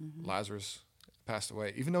whenever Lazarus passed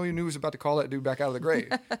away. Even though he knew he was about to call that dude back out of the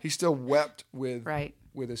grave, he still wept with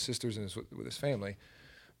his sisters and with his family.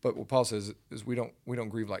 But what Paul says is we don't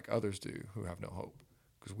grieve like others do who have no hope,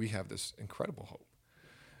 because we have this incredible hope.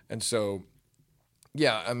 And so,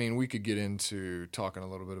 we could get into talking a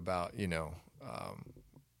little bit about,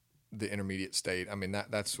 the intermediate state. I mean,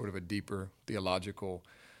 that's sort of a deeper theological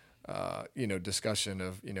discussion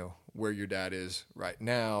of, where your dad is right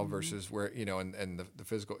now versus where, and the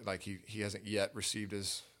physical, like he hasn't yet received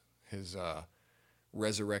his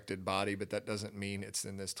resurrected body, but that doesn't mean it's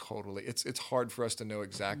in this totally, it's hard for us to know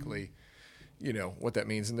exactly, what that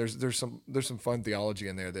means. And there's some fun theology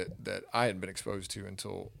in there that I hadn't been exposed to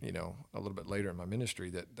until, a little bit later in my ministry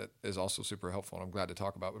that is also super helpful. And I'm glad to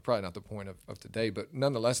talk about, but probably not the point of today, but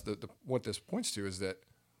nonetheless, what this points to is that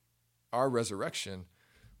our resurrection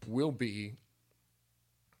will be,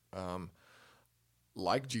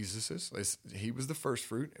 like Jesus's. He was the first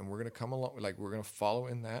fruit, and we're going to come along, like we're going to follow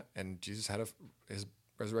in that. And Jesus had his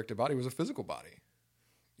resurrected body was a physical body.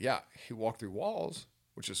 Yeah, he walked through walls,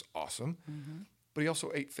 which is awesome, but he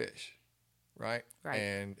also ate fish, right? Right.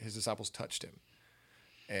 And his disciples touched him,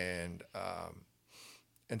 and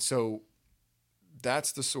so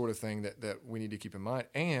that's the sort of thing that we need to keep in mind.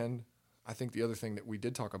 And I think the other thing that we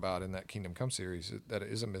did talk about in that Kingdom Come series that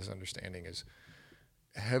is a misunderstanding is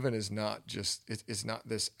heaven is not just, it's not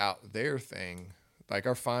this out there thing. Like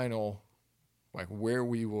our final, like where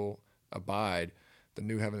we will abide, the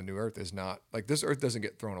new heaven and new earth is not, like this earth doesn't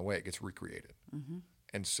get thrown away, it gets recreated.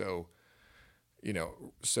 And so,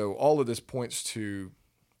 so all of this points to,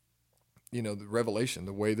 the revelation,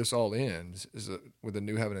 the way this all ends is with a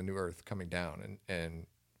new heaven and new earth coming down. And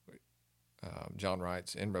John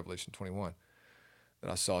writes in Revelation 21 that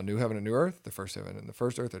I saw a new heaven and new earth. The first heaven and the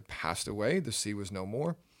first earth had passed away. The sea was no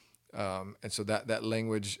more. And so that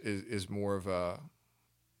language is more of a,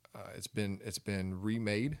 it's been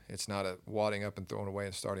remade. It's not a wadding up and throwing away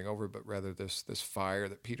and starting over, but rather this fire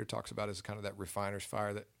that Peter talks about is kind of that refiner's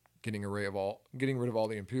fire, that getting rid of all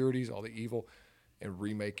the impurities, all the evil, and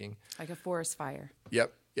remaking. Like a forest fire.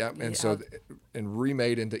 Yep. And so, and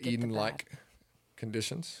remade into Eden-like bad.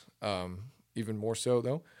 conditions, even more so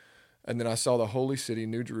though. And then I saw the holy city,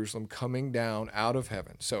 New Jerusalem, coming down out of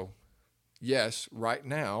heaven. So, yes, right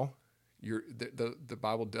now, the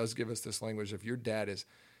Bible does give us this language of your dad is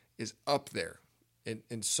up there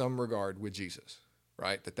in some regard with Jesus,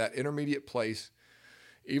 right? That intermediate place,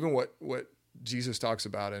 even what Jesus talks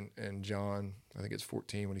about in John, I think it's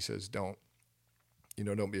 14, when he says, don't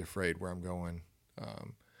be afraid where I'm going.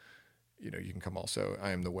 You can come also.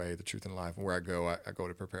 I am the way, the truth, and life. And where I go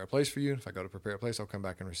to prepare a place for you. If I go to prepare a place, I'll come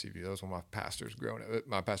back and receive you. That was when my pastor growing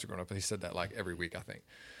up, he said that like every week, I think.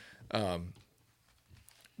 And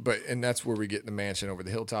that's where we get the mansion over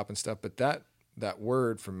the hilltop and stuff. But that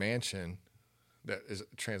word for mansion, that is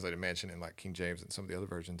translated mansion in like King James and some of the other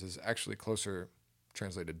versions, is actually closer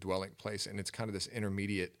translated dwelling place. And it's kind of this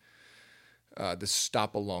intermediate, this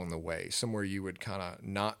stop along the way, somewhere you would kind of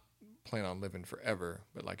not plan on living forever,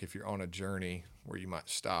 but like if you're on a journey where you might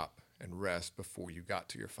stop and rest before you got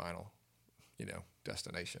to your final,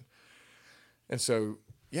 destination. And so,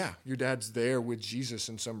 yeah, your dad's there with Jesus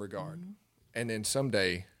in some regard. And then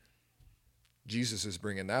someday, Jesus is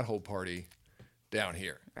bringing that whole party down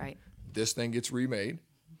here. Right. This thing gets remade.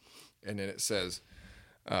 And then it says,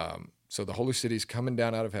 so the holy city's coming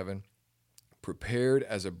down out of heaven, prepared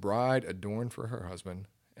as a bride adorned for her husband.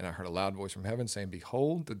 And I heard a loud voice from heaven saying,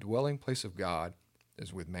 behold, the dwelling place of God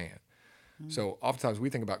is with man. So oftentimes we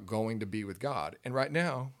think about going to be with God. And right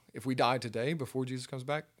now, if we die today before Jesus comes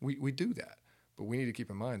back, we do that. But we need to keep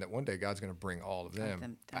in mind that one day God's going to bring all of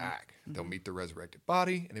them back. They'll meet the resurrected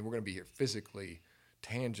body, and then we're going to be here physically,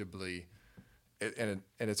 tangibly. And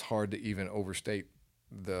it's hard to even overstate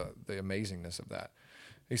the amazingness of that.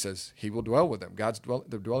 He says, he will dwell with them.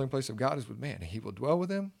 The dwelling place of God is with man. He will dwell with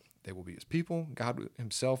them. They will be his people. God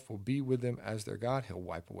himself will be with them as their God. He'll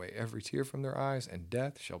wipe away every tear from their eyes, and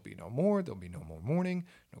death shall be no more. There'll be no more mourning,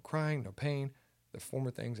 no crying, no pain. The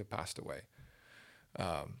former things have passed away.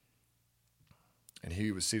 And he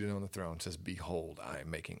who was seated on the throne says, behold, I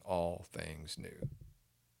am making all things new.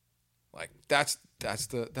 Like that's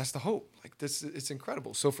the hope. Like this, it's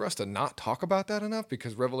incredible. So for us to not talk about that enough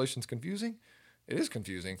because Revelation's confusing, it is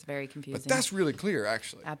confusing. It's very confusing. But that's really clear,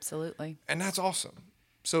 actually. Absolutely. And that's awesome.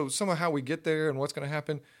 So some of how we get there and what's going to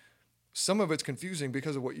happen, some of it's confusing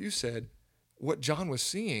because of what you said, what John was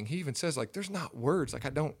seeing. He even says, like, there's not words. Like,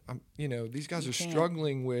 these guys are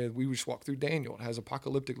struggling with, we just walk through Daniel. It has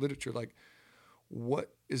apocalyptic literature. Like,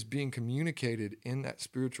 what is being communicated in that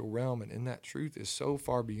spiritual realm and in that truth is so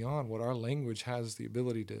far beyond what our language has the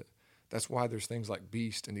ability to. That's why there's things like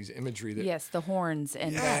beast and these imagery that. Yes, the horns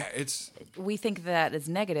and we think that is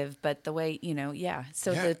negative, but the way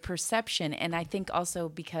So the perception, and I think also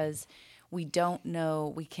because we don't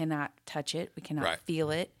know, we cannot touch it, we cannot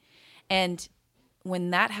feel it, and when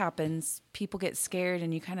that happens, people get scared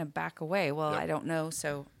and you kind of back away. Well, I don't know,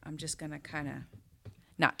 so I'm just gonna kind of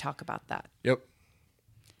not talk about that. Yep.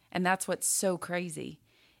 And that's what's so crazy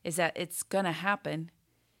is that it's going to happen.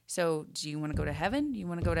 So do you want to go to heaven? Do you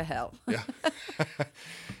want to go to hell? Yeah.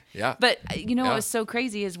 Yeah. But what was so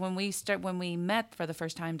crazy is when we met for the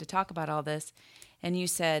first time to talk about all this, and you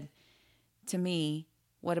said to me,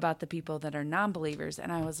 what about the people that are non-believers?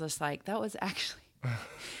 And I was just like, that was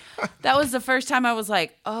the first time I was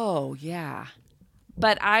like, oh yeah.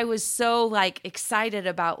 But I was so like excited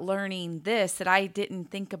about learning this that I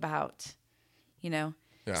didn't think about,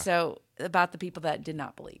 so about the people that did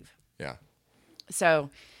not believe. Yeah. So,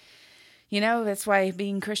 that's why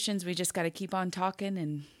being Christians, we just got to keep on talking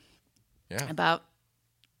and about,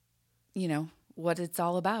 what it's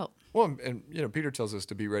all about. Well, and Peter tells us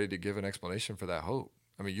to be ready to give an explanation for that hope.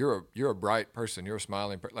 I mean, you're a bright person. You're a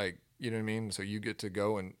smiling, like, you know what I mean? So you get to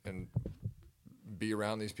go and be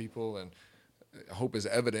around these people, and hope is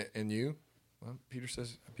evident in you. Well, Peter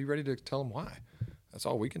says, be ready to tell them why. That's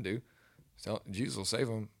all we can do. Jesus will save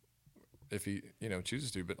them if he,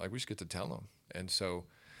 chooses to, but like we just get to tell them. And so,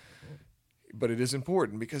 but it is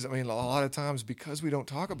important because, a lot of times because we don't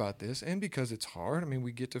talk about this and because it's hard,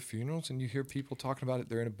 we get to funerals and you hear people talking about it,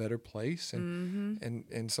 they're in a better place. And,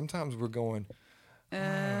 and sometimes we're going,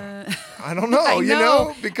 I don't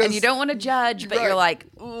know, because. And you don't want to judge, but you're like,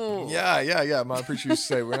 ooh. Yeah. My preacher used to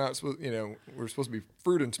say, we're not supposed, we're supposed to be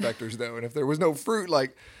fruit inspectors though. And if there was no fruit,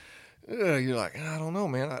 like, you're like, I don't know,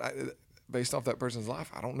 man. Based off that person's life,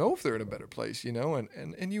 I don't know if they're in a better place,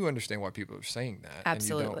 and you understand why people are saying that.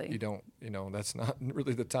 Absolutely. And you don't, that's not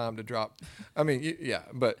really the time to drop.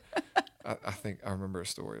 But I think I remember a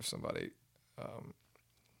story of somebody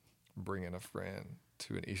bringing a friend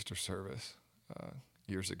to an Easter service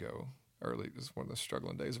years ago. It was one of the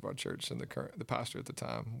struggling days of our church, and the pastor at the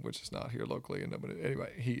time, which is not here locally, and nobody,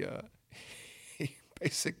 anyway, he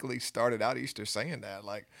basically started out Easter saying that,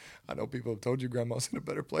 like, I know people have told you grandma's in a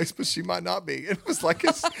better place, but she might not be. It was like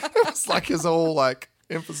his whole like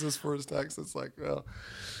emphasis for his text. It's like, well,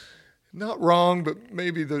 not wrong, but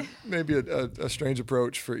maybe a strange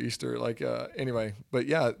approach for Easter. Like, anyway, but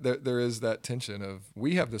yeah, there is that tension of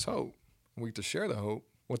we have this hope, we get to share the hope.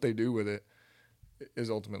 What they do with it is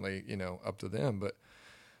ultimately up to them, but.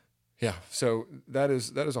 Yeah, so that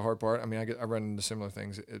is a hard part. I run into similar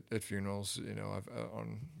things at funerals. I've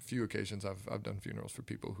on a few occasions I've done funerals for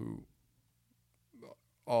people who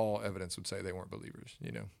all evidence would say they weren't believers.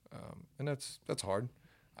 And that's hard.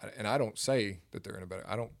 And I don't say that they're in a better.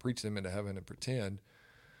 I don't preach them into heaven and pretend,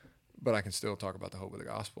 but I can still talk about the hope of the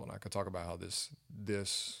gospel, and I can talk about how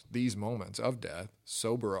these moments of death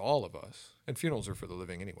sober all of us. And funerals are for the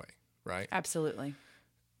living anyway, right? Absolutely.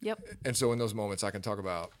 Yep. And so in those moments, I can talk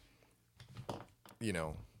about.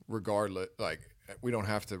 Regardless, like we don't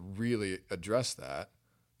have to really address that.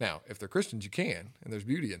 Now, if they're Christians, you can, and there's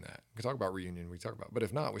beauty in that. We can talk about reunion, but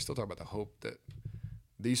if not, we still talk about the hope that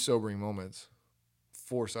these sobering moments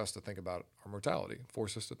force us to think about our mortality,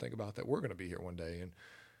 force us to think about that we're going to be here one day,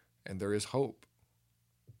 and there is hope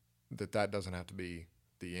that doesn't have to be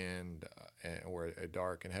the end or a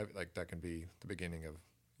dark and heavy, like that can be the beginning of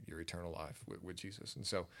your eternal life with Jesus. And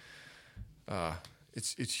so,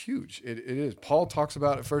 It's huge. It is. Paul talks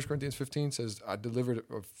about it. 1 Corinthians 15 says, I delivered it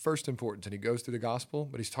of first importance. And he goes through the gospel,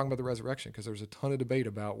 but he's talking about the resurrection because there's a ton of debate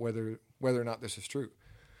about whether or not this is true.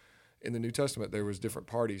 In the New Testament, there was different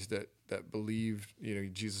parties that believed,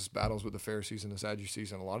 Jesus' battles with the Pharisees and the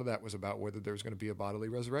Sadducees, and a lot of that was about whether there was going to be a bodily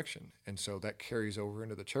resurrection. And so that carries over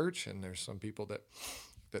into the church, and there's some people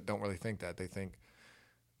that don't really think that. They think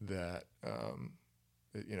that,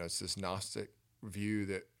 it's this Gnostic view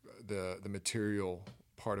that the material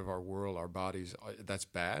part of our world, our bodies, that's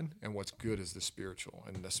bad, and what's good is the spiritual,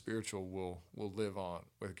 and the spiritual will live on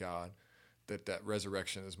with God. That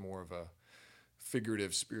resurrection is more of a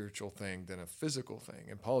figurative spiritual thing than a physical thing.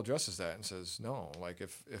 And Paul addresses that and says, no, like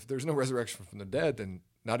if there's no resurrection from the dead, then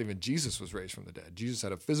not even Jesus was raised from the dead. Jesus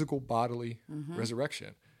had a physical bodily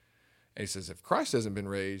resurrection. And he says, if Christ hasn't been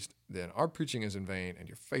raised, then our preaching is in vain and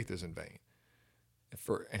your faith is in vain.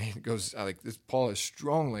 And he goes, Paul has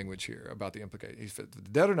strong language here about the implication. If the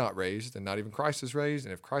dead are not raised, then not even Christ is raised.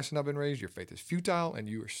 And if Christ has not been raised, your faith is futile and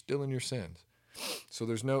you are still in your sins. So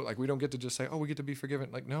there's no, we don't get to just say, oh, we get to be forgiven.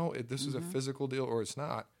 Like, no, this is a physical deal, or it's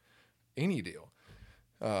not any deal.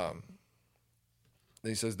 Then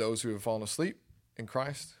he says, those who have fallen asleep in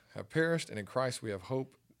Christ have perished, and in Christ we have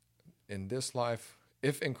hope in this life.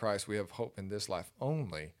 If in Christ we have hope in this life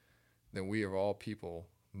only, then we are all people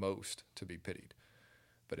most to be pitied.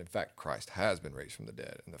 But in fact, Christ has been raised from the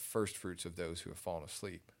dead, and the first fruits of those who have fallen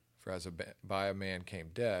asleep. For as by a man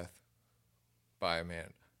came death, by a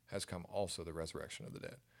man has come also the resurrection of the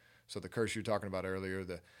dead. So the curse you were talking about earlier,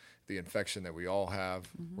 the infection that we all have,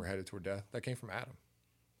 we're headed toward death, that came from Adam.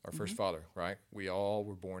 our first father, right? We all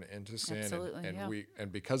were born into sin. Absolutely, yeah.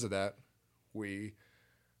 And because of that, we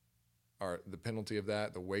are, the penalty of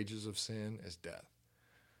that, the wages of sin is death.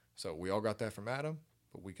 So we all got that from Adam,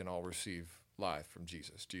 but we can all receive life from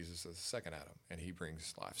Jesus. Jesus is the second Adam, and he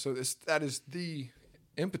brings life. So that is the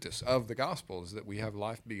impetus of the gospel, is that we have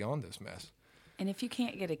life beyond this mess. And if you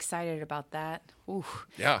can't get excited about that, ooh.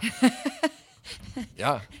 Yeah.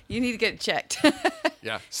 Yeah. You need to get checked.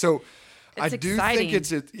 Yeah. So it's I do exciting.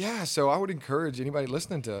 think so I would encourage anybody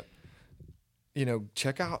listening to,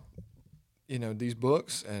 check out, these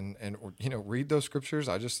books and read those scriptures.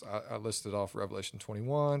 I listed off Revelation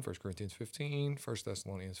 21, 1 Corinthians 15, 1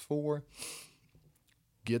 Thessalonians 4.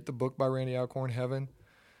 Get the book by Randy Alcorn, Heaven.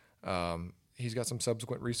 He's got some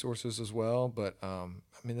subsequent resources as well, but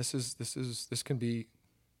this can be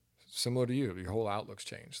similar to you. Your whole outlook's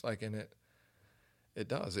changed. It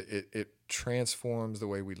does. It transforms the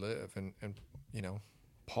way we live. And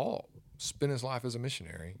Paul spent his life as a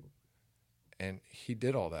missionary, and he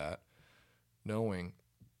did all that knowing,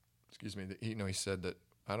 that he said that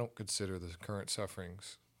I don't consider the current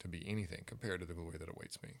sufferings to be anything compared to the glory that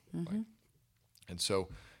awaits me. Mm-hmm. And so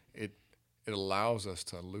it allows us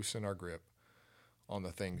to loosen our grip on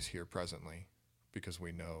the things here presently, because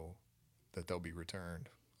we know that they'll be returned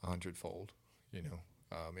 100-fold,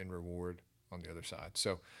 in reward on the other side.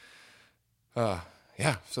 So, so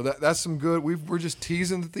that's some good. We're just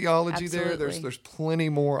teasing the theology. Absolutely. there. There's plenty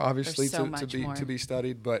more, obviously, to be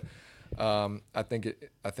studied. But I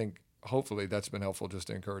think hopefully that's been helpful, just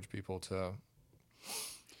to encourage people to,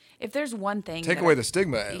 if there's one thing, take away the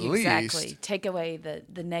stigma at least. Exactly. Take away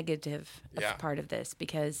the negative part of this,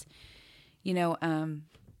 because,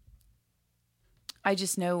 I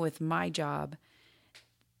just know with my job,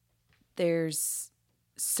 there's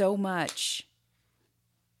so much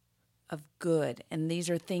of good. And these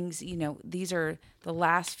are things, these are the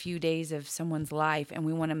last few days of someone's life, and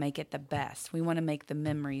we want to make it the best. We want to make the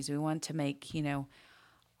memories. We want to make,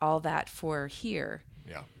 all that for here.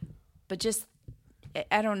 Yeah. But just,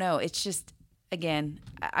 I don't know. It's just, again,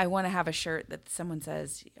 I want to have a shirt that someone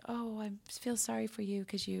says, "Oh, I feel sorry for you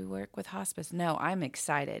because you work with hospice." No, I'm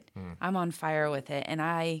excited. I'm on fire with it. And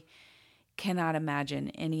I cannot imagine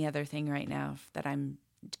any other thing right now that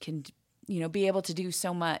can be able to do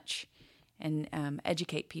so much and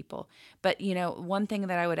educate people. But, one thing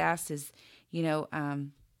that I would ask is,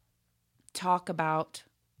 talk about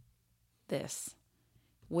this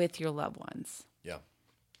with your loved ones. Yeah.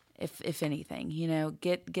 If anything,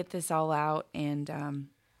 get this all out. And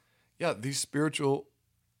these spiritual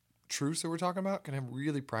truths that we're talking about can have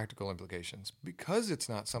really practical implications, because it's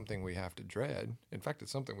not something we have to dread. In fact,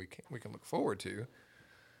 it's something we can look forward to.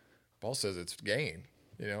 Paul says it's gain.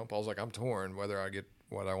 Paul's like, I'm torn whether I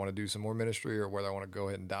want to do some more ministry or whether I want to go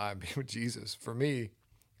ahead and die and be with Jesus. For me,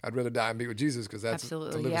 I'd rather die and be with Jesus, because that's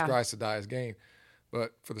Absolutely, to live as Christ, to die as gain.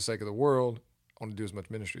 But for the sake of the world, I want to do as much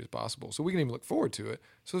ministry as possible. So we can even look forward to it.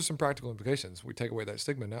 So there's some practical implications. We take away that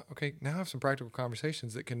stigma. Now I have some practical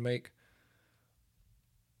conversations that can make,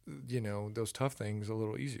 those tough things a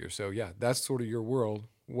little easier. So that's sort of your world.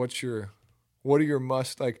 What are your what are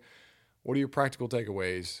your practical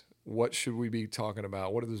takeaways? What should we be talking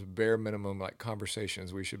about? What are those bare minimum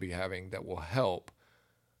conversations we should be having that will help,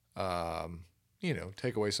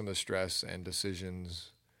 take away some of the stress and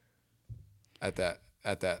decisions at that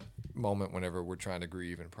moment whenever we're trying to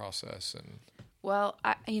grieve and process? And well,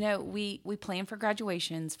 we plan for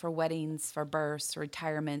graduations, for weddings, for births,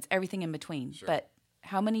 retirements, everything in between. Sure. But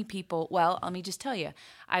how many people? Well, let me just tell you,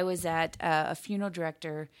 I was at a funeral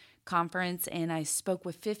director conference, and I spoke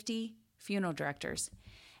with 50 funeral directors.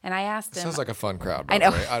 And I asked them. Sounds like a fun crowd. I know.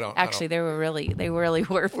 By the way. Actually, they really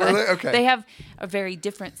were fun. Were they? Okay. They have a very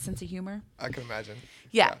different sense of humor. I can imagine.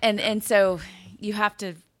 Yeah. And so you have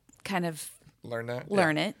to kind of learn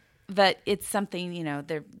it. But it's something,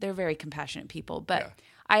 they're very compassionate people. But Yeah.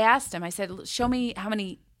 I asked them, I said, show me how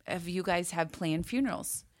many of you guys have planned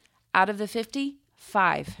funerals. Out of the 50,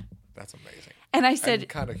 5. That's amazing. And I said, I'm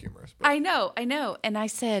kind of humorous. But I know. And I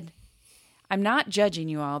said, I'm not judging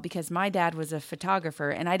you all, because my dad was a photographer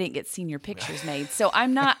and I didn't get senior pictures made. So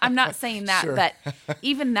I'm not saying that, Sure. but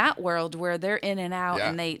even that world where they're in and out Yeah.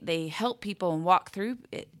 and they help people and walk through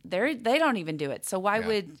it, they don't even do it. So why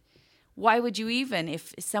would you even,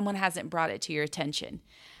 if someone hasn't brought it to your attention?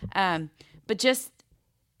 But just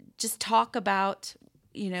talk about,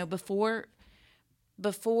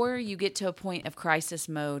 before you get to a point of crisis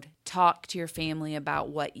mode, talk to your family about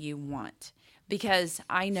what you want. Because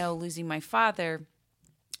I know, losing my father,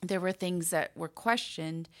 there were things that were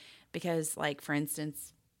questioned because, for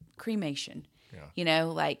instance, cremation. Yeah.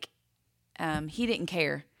 He didn't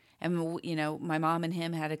care. And my mom and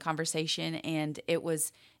him had a conversation, and it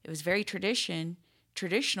was very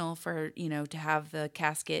traditional for to have the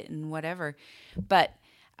casket and whatever. But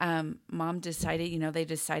mom decided, they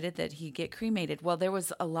decided that he'd get cremated. Well, there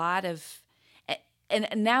was a lot of, and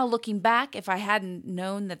now looking back, if I hadn't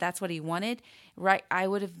known that that's what he wanted, right, I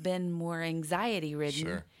would have been more anxiety ridden.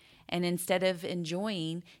 Sure. And instead of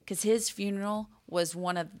enjoying, because his funeral was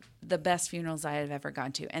one of the best funerals I have ever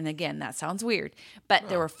gone to. And again, that sounds weird, but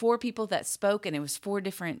there were 4 people that spoke, and it was 4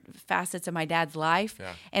 different facets of my dad's life.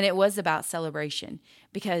 Yeah. And it was about celebration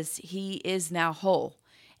because he is now whole.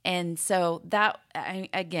 And so that, I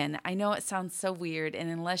know it sounds so weird, and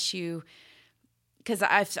unless you, because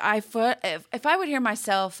if I would hear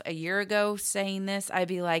myself a year ago saying this, I'd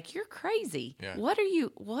be like, "You're crazy. Yeah.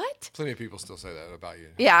 What?" Plenty of people still say that about you.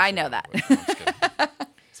 Yeah, I know that. No, I'm just kidding.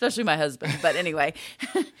 Especially my husband. But anyway,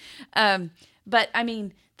 but I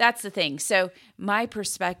mean, that's the thing. So my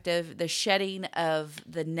perspective, the shedding of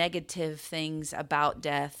the negative things about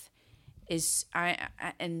death is,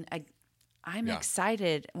 I'm Yeah.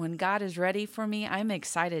 excited when God is ready for me. I'm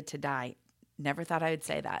excited to die. Never thought I would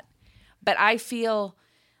say that. But I feel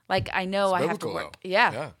like I know I have to work. Though.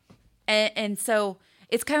 Yeah. And so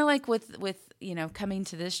it's kind of like with coming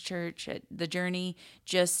to this church, the journey,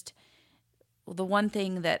 just the one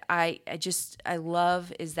thing that I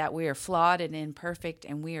love is that we are flawed and imperfect,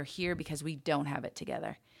 and we are here because we don't have it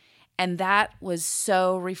together. And that was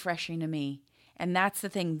so refreshing to me. And that's the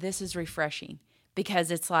thing. This is refreshing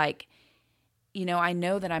because it's like, I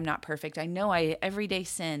know that I'm not perfect. I know I everyday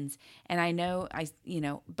sins, and I know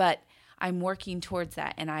but I'm working towards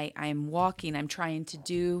that, and I'm walking. I'm trying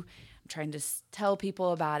to tell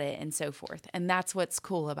people about it and so forth. And that's what's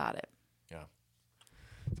cool about it. Yeah.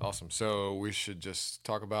 It's awesome. So we should just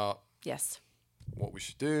talk about Yes. what we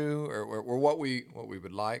should do or what we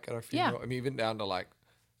would like at our funeral. Yeah. I mean, even down to like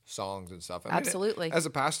songs and stuff. I mean, Absolutely. as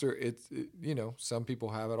a pastor, it's some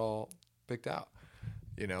people have it all picked out.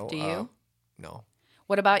 Do you? No.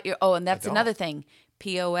 What about your? Oh, and that's don't. another thing.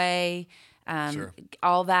 POA, Sure.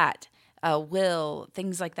 all that. Will,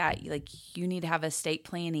 things like that. Like you need to have estate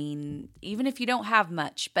planning, even if you don't have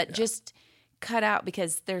much, but just cut out,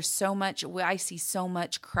 because there's so much. I see so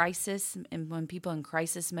much crisis, and when people in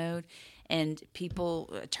crisis mode, and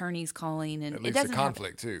attorneys calling, and It leads to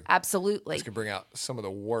conflict too. Absolutely, This can bring out some of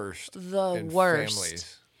the worst. The in worst.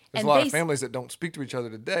 families. There's And a lot of families that don't speak to each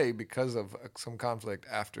other today because of some conflict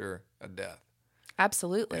after a death.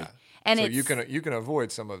 Absolutely, Yeah. and so it's, you can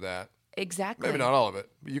avoid some of that. exactly Maybe not all of it,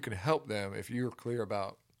 but you can help them if you're clear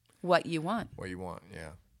about what you want. what you want.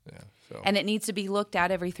 Yeah. So And it needs to be looked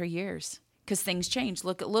at every 3 years because things change.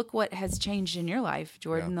 Look what has changed in your life,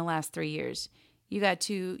 Jordan, the last 3 years. You got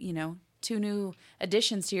two new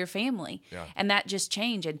additions to your family, and that just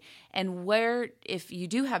changed. And where, if you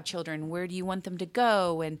do have children, where do you want them to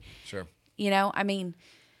go? And sure. I mean,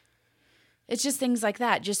 it's just things like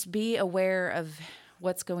that. Just be aware of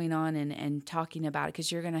what's going on and talking about it,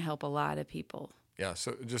 because you're going to help a lot of people. Yeah.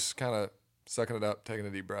 So just kind of sucking it up, taking a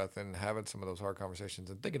deep breath, and having some of those hard conversations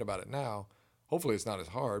and thinking about it now. Hopefully, it's not as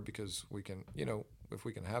hard because we can, if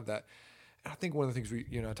we can have that. And I think one of the things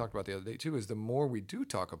I talked about the other day too is the more we do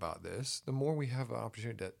talk about this, the more we have an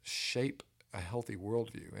opportunity to shape a healthy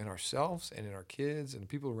worldview in ourselves and in our kids and the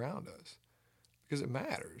people around us, because it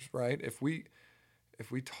matters, right? If we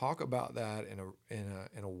talk about that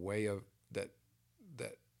in a way of that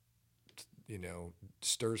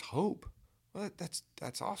stirs hope, well,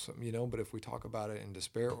 that's awesome, But if we talk about it in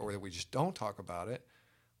despair, or that we just don't talk about it,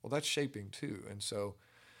 well, that's shaping too. And so,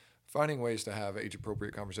 finding ways to have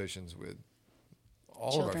age-appropriate conversations with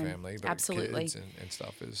all Children. of our family, but Absolutely. kids and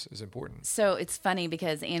stuff is important. So it's funny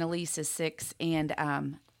because Annalise is 6,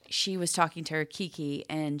 and she was talking to her Kiki,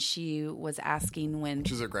 and she was asking when...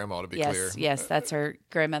 Which is her grandma, to be yes, clear. Yes, that's her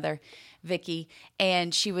grandmother, Vicky.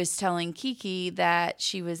 And she was telling Kiki that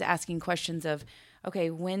she was asking questions of, okay,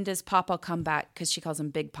 when does Papa come back? Because she calls him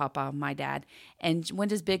Big Papa, my dad. And when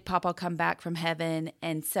does Big Papa come back from heaven?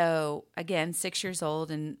 And so, again, 6 years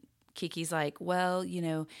old, and Kiki's like, well,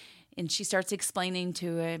 and she starts explaining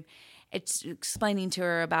to her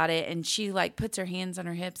about it. And she puts her hands on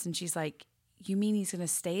her hips, and she's like, you mean he's going to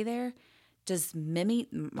stay there? Does Mimi,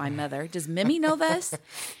 my mother, does Mimi know this?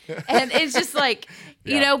 And it's just like,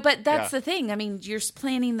 but that's the thing. I mean, you're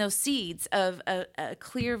planting those seeds of a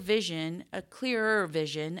clearer vision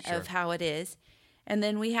Sure. of how it is. And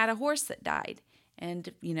then we had a horse that died.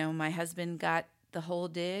 And, my husband got the whole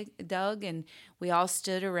dug, and we all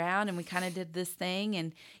stood around, and we kind of did this thing.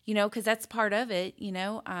 And, because that's part of it,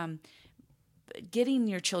 getting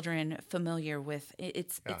your children familiar with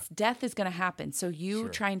it's death is going to happen. So you Sure.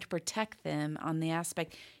 trying to protect them on the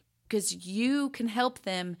aspect, because you can help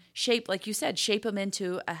them shape, like you said, shape them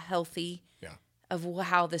into a healthy of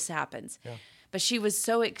how this happens. Yeah. But she was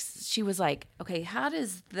she was like, okay, how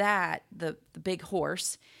does that, the big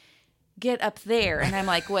horse, get up there? And I'm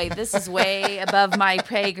like, wait, this is way above my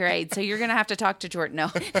pay grade. So you're going to have to talk to Jordan.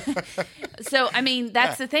 No. So, I mean,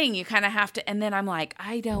 that's the thing. You kind of have to. And then I'm like,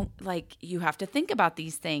 you have to think about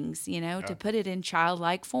these things, to put it in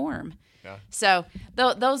childlike form. Yeah. So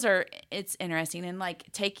those are, it's interesting. And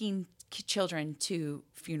like taking children to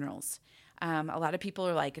funerals. A lot of people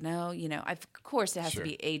are like, no, of course it has to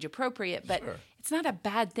be age appropriate, but it's not a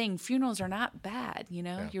bad thing. Funerals are not bad.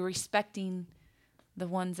 You're respecting the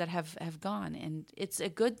ones that have gone, and it's a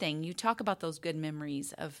good thing. You talk about those good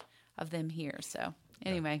memories of them here. So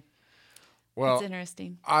anyway, well, it's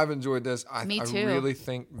interesting. I've enjoyed this. Me too. I really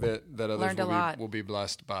think that others will be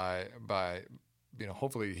blessed by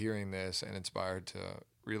hopefully hearing this and inspired to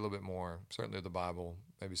read a little bit more, certainly the Bible,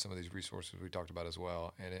 maybe some of these resources we talked about as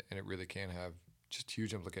well, and it really can have just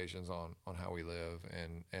huge implications on how we live,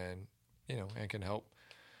 and and can help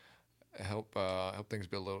things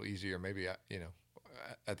be a little easier. Maybe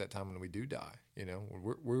at that time when we do die,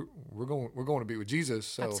 we're going to be with Jesus,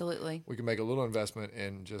 so absolutely we can make a little investment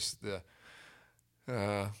in just the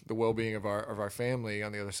well-being of our family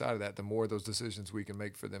on the other side of that. The more those decisions we can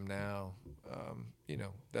make for them now,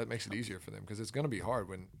 that makes it easier for them, because it's going to be hard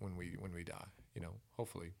when we die.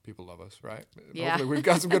 Hopefully people love us, right? Yeah. Hopefully we've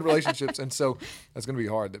got some good relationships, and so that's going to be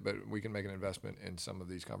hard. But we can make an investment in some of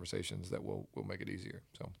these conversations that will make it easier.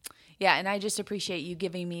 So yeah, and I just appreciate you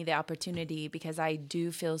giving me the opportunity, because I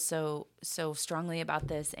do feel so strongly about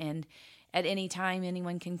this. And at any time,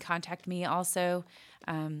 anyone can contact me. Also,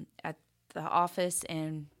 at the office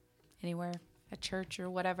and anywhere at church or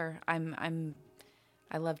whatever. I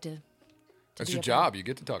love to. That's your job. You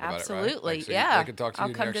get to talk about it, right? Absolutely, like, so yeah. They can talk to you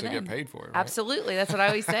and you actually get paid for it, right? Absolutely. That's what I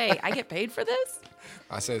always say. I get paid for this?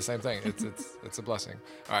 I say the same thing. It's a blessing.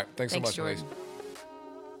 All right. Thanks so much, Jordan. Elise.